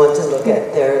exercise. We want to look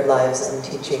at their lives and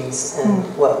teachings and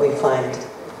what we find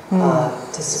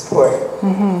to support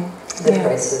the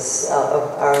crisis of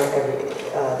our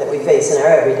that we face in our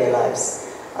everyday lives.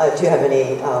 Do you have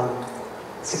any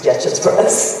suggestions for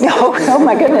us? Oh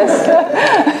my goodness.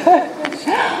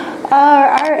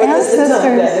 Our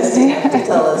ancestors. To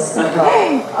tell us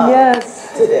about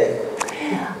yes. today.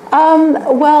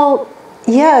 Well,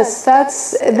 yes, that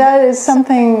is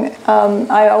something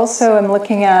I also am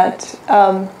looking at.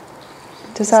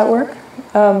 Does that work?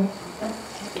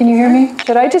 Can you hear me?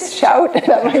 Should I just shout?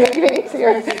 That might make it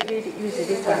easier.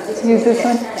 Use this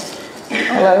one.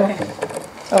 Hello.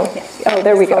 Oh,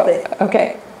 there we go.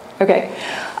 Okay.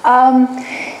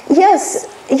 Yes,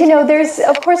 there's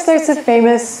a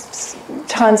famous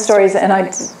Chan stories, and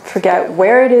I forget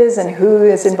where it is and who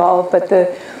is involved, but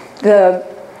the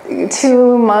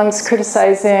two monks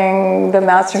criticizing the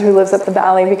master who lives up the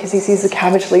valley because he sees the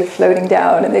cabbage leaf floating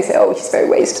down, and they say, oh, he's very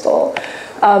wasteful.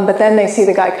 But then they see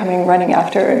the guy running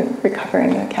after and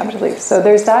recovering the cabbage leaf. So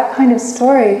there's that kind of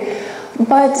story.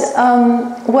 But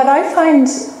what I find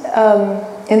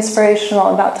inspirational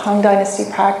about Tang Dynasty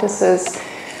practices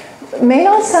may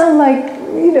not sound like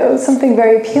something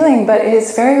very appealing, but it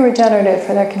is very regenerative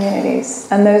for their communities.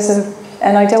 And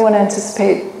and I don't want to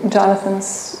anticipate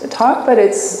Jonathan's talk, but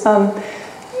it's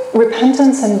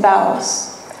repentance and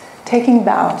vows, taking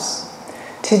vows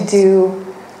to do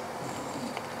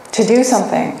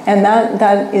something, and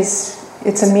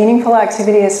it's a meaningful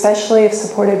activity, especially if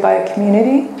supported by a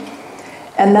community,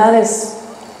 and that is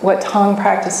what Tang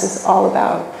practice is all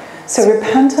about. So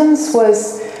repentance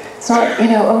it's not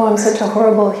oh, I'm such a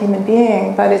horrible human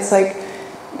being, but it's like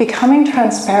becoming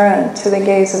transparent to the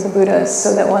gaze of the Buddhas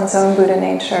so that one's own Buddha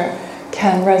nature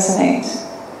can resonate.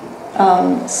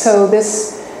 So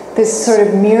this sort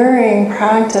of mirroring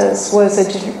practice was a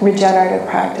regenerative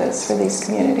practice for these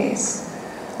communities.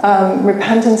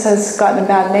 Repentance has gotten a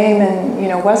bad name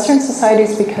in Western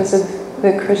societies because of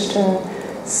the Christian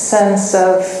sense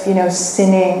of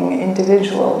sinning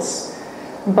individuals.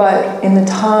 But in the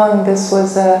Tang, this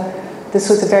was a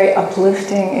very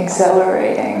uplifting,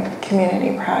 exhilarating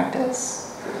community practice.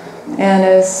 And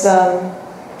as I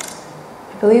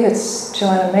believe it's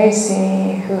Joanna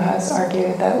Macy who has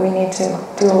argued that we need to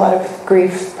do a lot of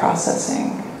grief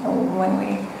processing when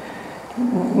we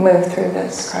move through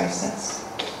this crisis.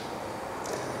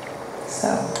 So,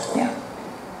 yeah.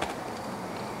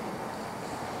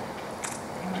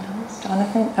 Anyone else?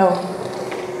 Jonathan? Oh.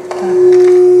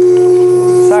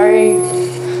 Sorry.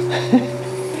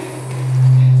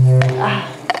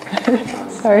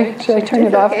 Sorry, should I turn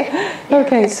it off?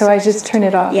 Okay, so I just turn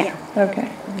it off. Yeah. Okay.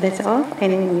 That's all.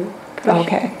 And then you push.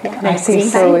 Okay. Yeah, I see.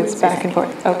 So time, it's back and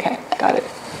forth. Okay, got it.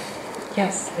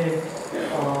 Yes.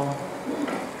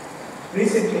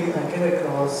 Recently, I came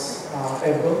across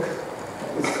a book.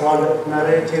 It's called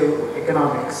Narrative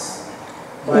Economics.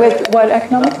 With what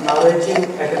economics?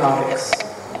 Narrative Economics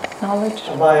knowledge?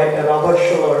 By Robert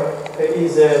Schuller. He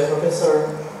is a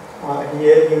professor at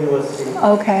Yale University.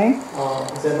 Okay.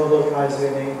 He's a Nobel Prize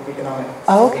winning economics.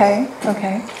 Okay.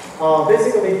 Okay.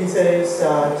 Basically, he says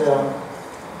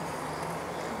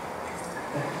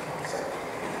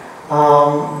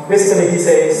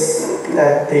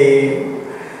that the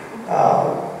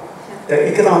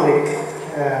economic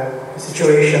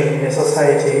situation in a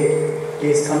society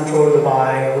is controlled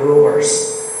by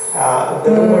rulers. The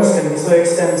rulers can be so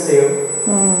extensive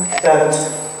that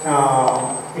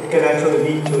it can actually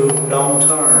lead to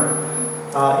downturn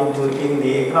in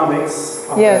the economics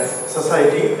of the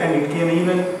society, and it can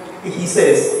even, he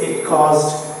says, it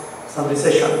caused some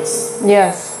recessions.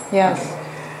 Yes. Yes.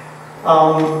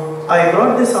 I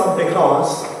brought this up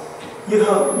because you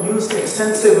have used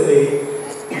extensively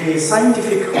the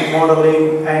scientific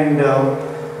modeling and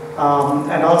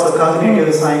also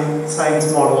cognitive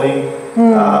science modeling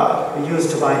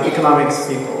used by economics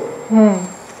people.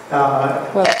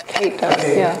 Well, Kate does,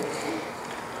 okay. yeah.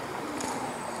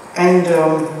 And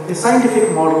the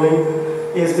scientific modeling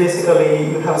is basically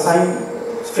you have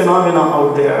phenomena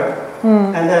out there,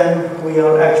 and then we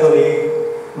are actually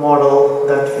model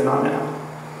that phenomena.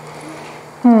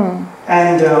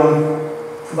 And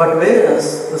but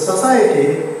whereas the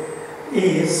society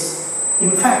is,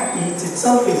 in fact, it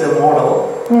itself is a model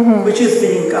which is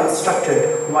being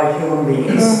constructed by human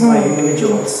beings, by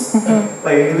individuals,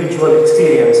 by individual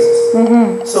experiences.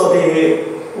 So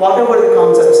whatever the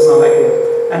concepts are, like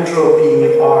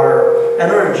entropy or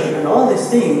energy and all these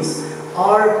things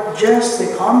are just the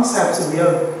concepts we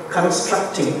are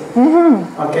constructing.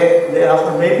 Okay, they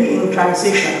are maybe in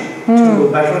transition to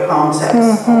better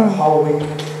concepts of how we.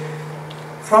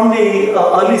 From the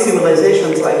early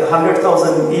civilizations, like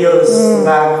 100,000 years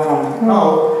back from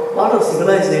now, a lot of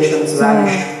civilizations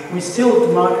vanished. We still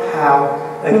do not have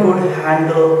a good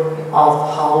handle of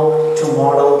how to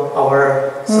model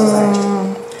our society.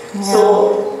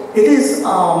 So it is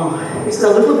it's a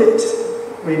little bit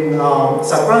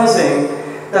surprising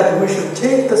that we should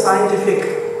take the scientific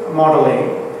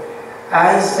modeling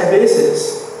as a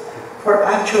basis for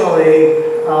actually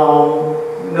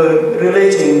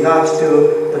relating that to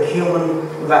the human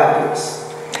values.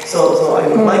 So I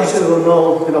would like to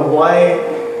know, why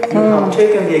you have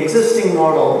taken the existing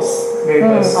models made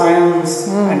by science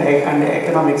and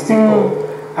economics people,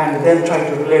 and then try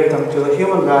to relate them to the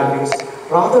human values,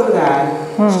 rather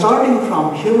than starting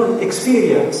from human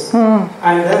experience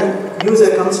and then use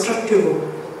a constructive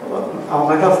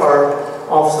metaphor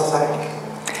of society.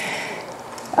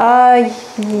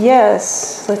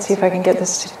 Yes. Let's see if I can get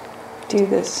this to do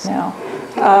this now.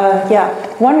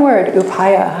 One word,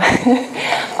 upaya.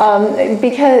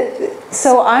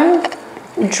 So I'm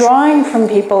drawing from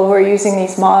people who are using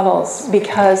these models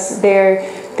because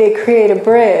they create a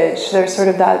bridge. They're sort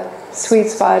of that sweet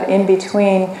spot in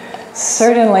between.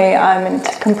 Certainly, I'm in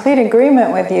complete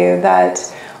agreement with you that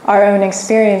our own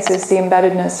experience is the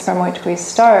embeddedness from which we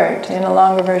start. In a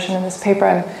longer version of this paper,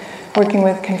 I'm working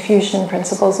with Confucian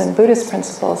principles and Buddhist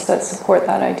principles that support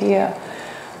that idea.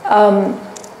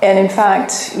 And in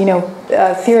fact,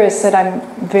 theorists that I'm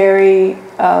very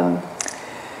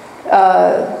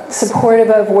supportive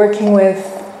of working with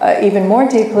even more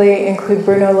deeply include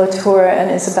Bruno Latour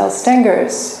and Isabel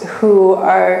Stengers, who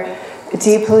are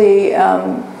deeply,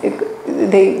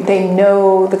 they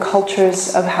know the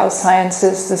cultures of how science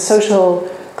is, the social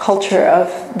culture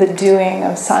of the doing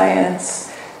of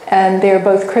science, and they're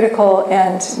both critical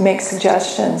and make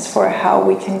suggestions for how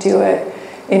we can do it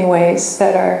in ways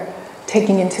that are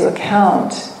taking into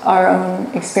account our own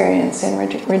experience in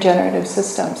regenerative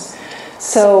systems.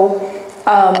 So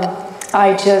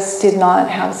I just did not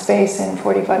have space in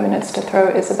 45 minutes to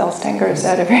throw Isabel Stengers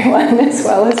at everyone, as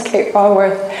well as Kate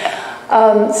Raworth.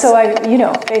 So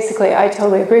basically I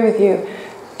totally agree with you.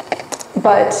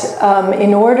 But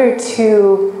in order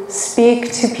to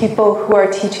speak to people who are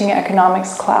teaching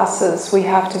economics classes, we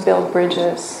have to build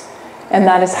bridges. And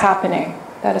that is happening.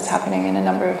 That is happening in a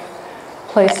number of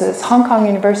places. Hong Kong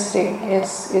University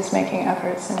is making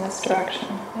efforts in this direction,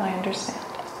 I understand.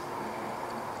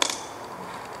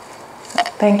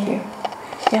 Thank you.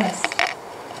 Yes.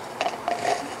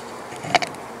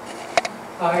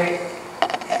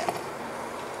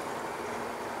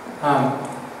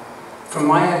 From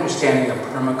my understanding of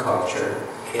permaculture,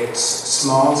 it's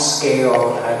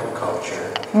small-scale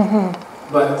agriculture.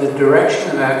 But the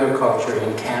direction of agriculture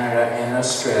in Canada and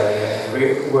Australia and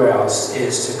everywhere else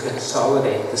is to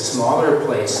consolidate the smaller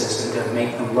places and to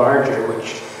make them larger,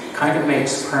 which kind of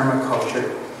makes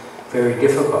permaculture very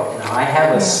difficult. Now, I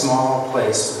have a small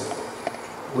place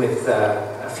with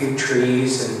a few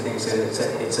trees and things, and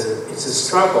it's a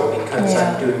struggle because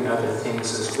I'm doing other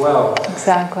things as well.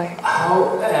 Exactly.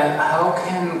 How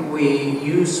can we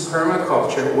use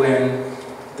permaculture when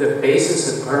the basis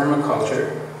of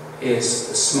permaculture is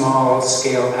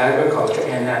small-scale agriculture,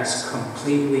 and that's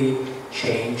completely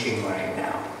changing right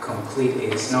now? Completely.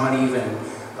 It's not even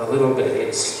a little bit.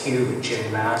 It's huge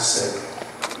and massive.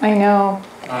 I know.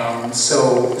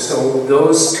 So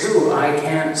those two, I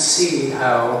can't see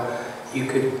how you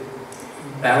could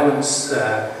balance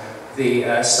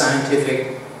the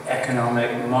scientific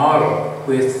economic model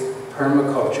with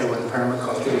permaculture when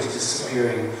permaculture is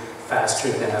disappearing faster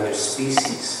than other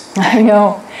species. I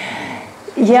know.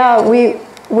 Yeah,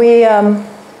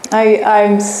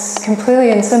 I'm completely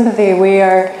in sympathy.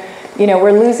 We're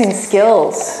losing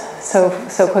skills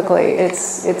so quickly.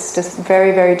 It's just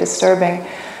very, very disturbing.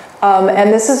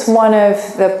 And this is one of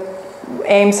the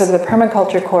aims of the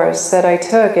permaculture course that I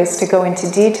took, is to go into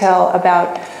detail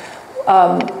about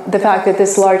the fact that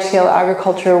this large-scale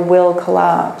agriculture will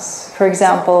collapse. For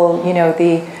example,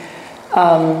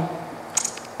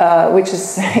 which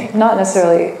is not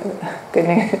necessarily good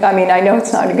news. I mean, I know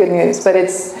it's not good news, but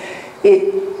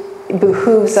it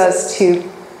behooves us to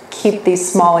keep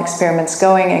these small experiments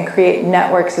going and create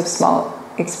networks of small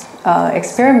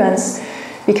experiments,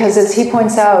 because as he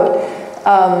points out,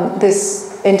 this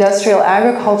industrial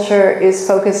agriculture is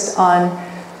focused on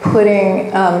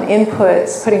putting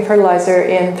putting fertilizer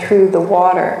in through the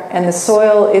water, and the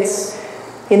soil,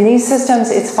 in these systems,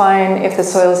 it's fine if the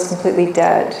soil is completely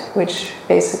dead, which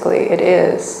basically it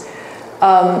is.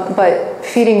 But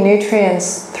feeding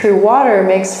nutrients through water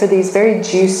makes for these very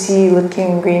juicy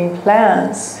looking green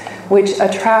plants, which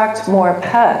attract more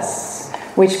pests,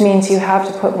 which means you have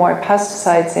to put more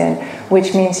pesticides in,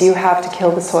 which means you have to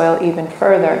kill the soil even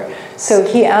further. So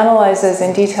he analyzes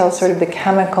in detail sort of the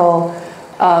chemical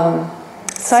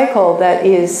cycle that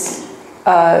is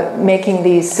making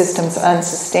these systems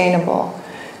unsustainable.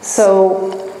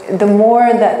 So the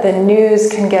more that the news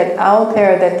can get out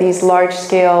there that these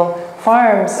large-scale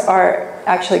farms are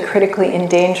actually critically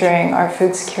endangering our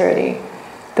food security,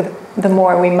 the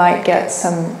more we might get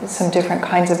some different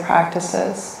kinds of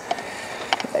practices.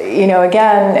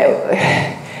 Again,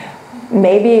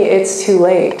 maybe it's too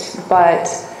late, but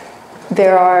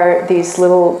there are these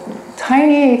little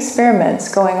tiny experiments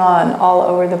going on all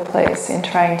over the place in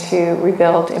trying to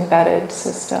rebuild embedded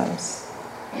systems.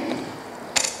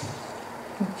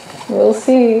 We'll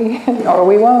see, or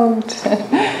we won't.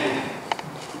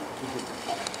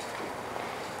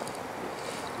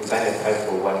 We might have time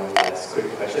for one last quick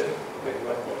question.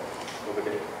 Over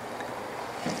there.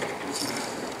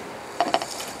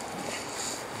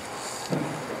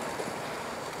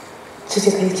 直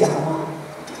接可以讲了吗？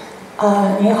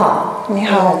你好，你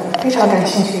好，非常感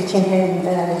兴趣今天你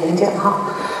的演讲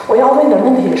哈。我要问的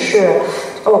问题是，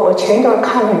我前一段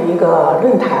看了一个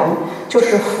论坛，就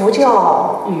是佛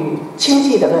教与经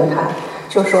济的论坛，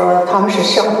就说他们是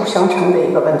相辅相成的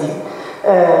一个问题。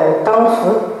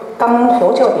当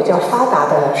佛教比较发达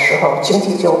的时候，经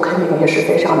济就肯定也是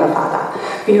非常的发达。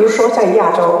比如说在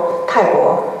亚洲，泰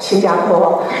国、新加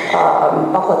坡，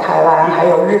包括台湾还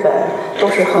有日本，都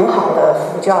是很好的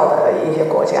佛教的一些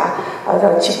国家，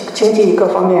经济各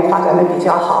方面发展的比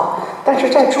较好。但是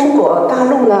在中国大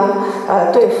陆呢，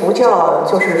对佛教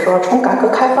就是说从改革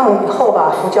开放以后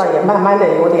吧，佛教也慢慢的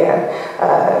有点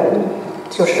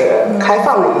就是开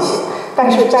放了一些，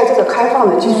但是在这个开放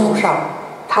的基础上，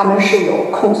他们是有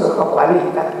控制和管理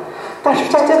的。但是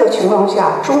在这个情况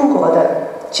下，中国的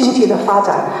经济的发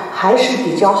展还是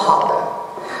比较好的。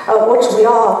我主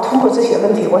要通过这些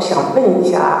问题，我想问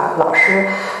一下老师，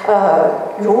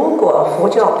如果佛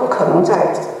教不可能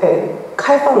在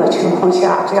开放的情况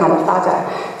下这样的发展，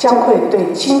将会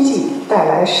对经济带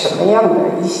来什么样的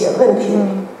一些问题？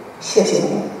谢谢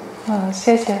您。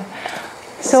谢谢。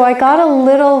So I got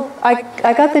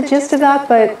I got the gist of that,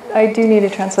 but I do need a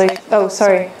translation. Oh,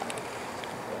 sorry.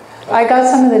 I got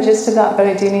some of the gist of that, but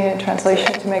I do need a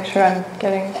translation to make sure I'm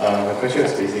getting... My question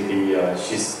is basically,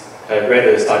 I read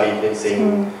a study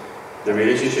saying the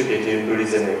relationship between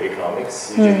Buddhism and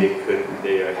economics, usually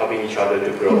they are helping each other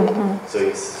to grow. So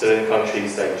in certain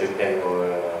countries like Japan or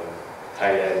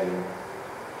Thailand,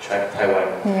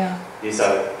 Taiwan, these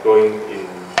are growing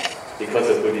because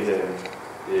of Buddhism.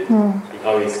 The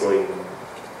economy is going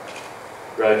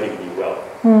relatively well.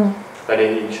 But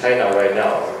in China right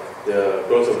now, the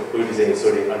growth of Buddhism is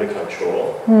sort of under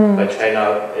control. But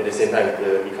China, at the same time,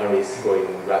 the economy is growing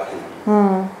rapidly.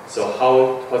 So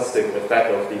what's the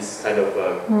effect of this kind of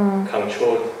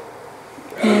controlled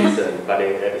Buddhism, but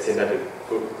at the same time,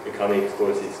 the economic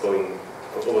growth is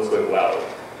almost going well?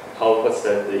 What's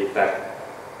the effect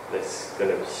that's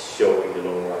going to show in the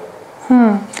long run?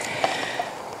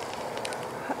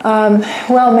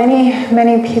 Well,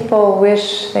 many people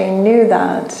wish they knew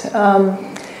that.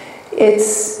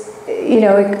 It's,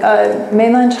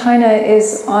 mainland China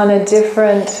is on a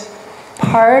different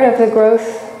part of the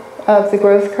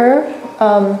growth curve.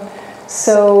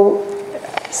 So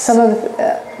some of,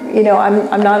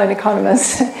 I'm not an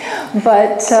economist,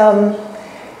 but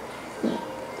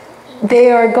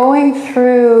they are going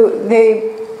through,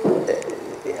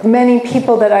 many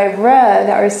people that I've read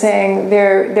are saying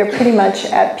they're pretty much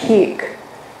at peak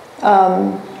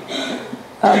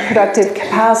productive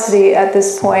capacity at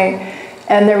this point,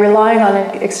 and they're relying on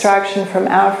extraction from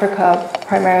Africa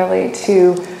primarily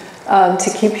to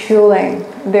keep fueling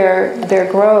their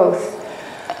growth.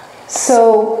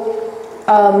 So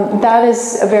that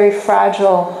is a very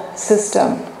fragile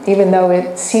system, even though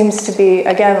it seems to be,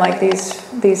 again, like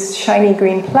these shiny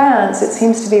green plants, it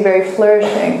seems to be very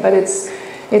flourishing, but it's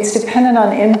dependent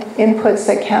on inputs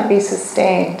that can't be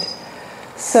sustained.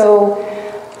 So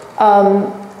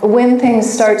when things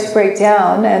start to break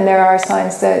down, and there are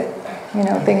signs that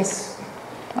things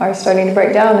are starting to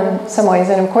break down in some ways,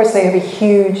 and of course they have a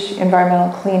huge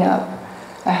environmental cleanup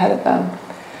ahead of them.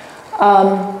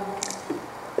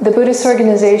 The Buddhist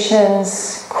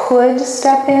organizations could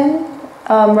step in.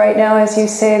 Right now, as you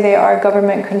say, they are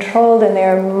government controlled, and they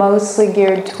are mostly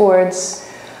geared towards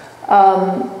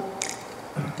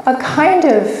a kind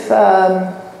of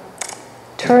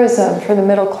tourism for the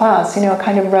middle class, a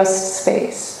kind of rest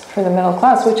space for the middle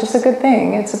class, which is a good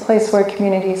thing. It's a place where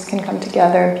communities can come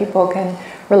together and people can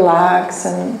relax,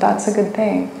 and that's a good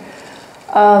thing.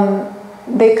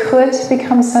 They could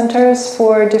become centers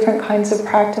for different kinds of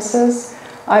practices.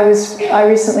 I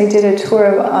recently did a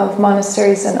tour of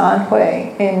monasteries in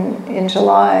Anhui in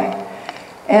July,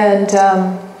 and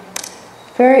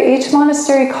each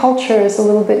monastery culture is a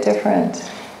little bit different.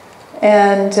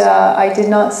 And I did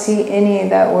not see any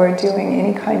that were doing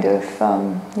any kind of,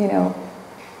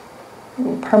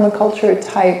 permaculture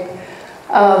type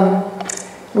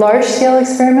large-scale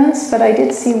experiments, but I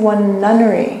did see one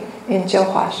nunnery in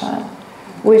Jiuhuashan,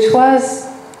 which was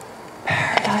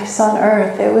paradise on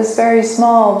earth. It was very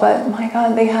small, but my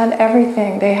God, they had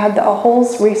everything. They had a whole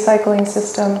recycling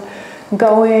system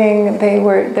going. There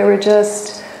were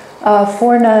just 4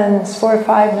 or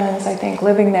 5 nuns, I think,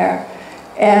 living there.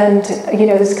 And,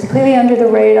 it was completely under the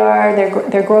radar.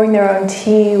 They're growing their own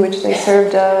tea, which they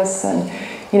served us, and,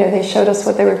 they showed us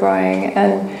what they were growing.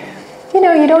 And,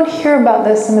 you don't hear about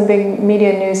this in the big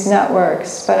media news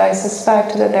networks, but I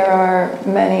suspect that there are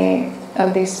many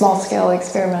of these small-scale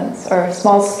experiments or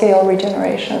small-scale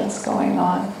regenerations going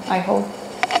on, I hope.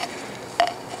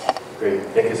 Great.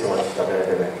 Thank you so much, Dr.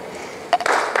 Adamek.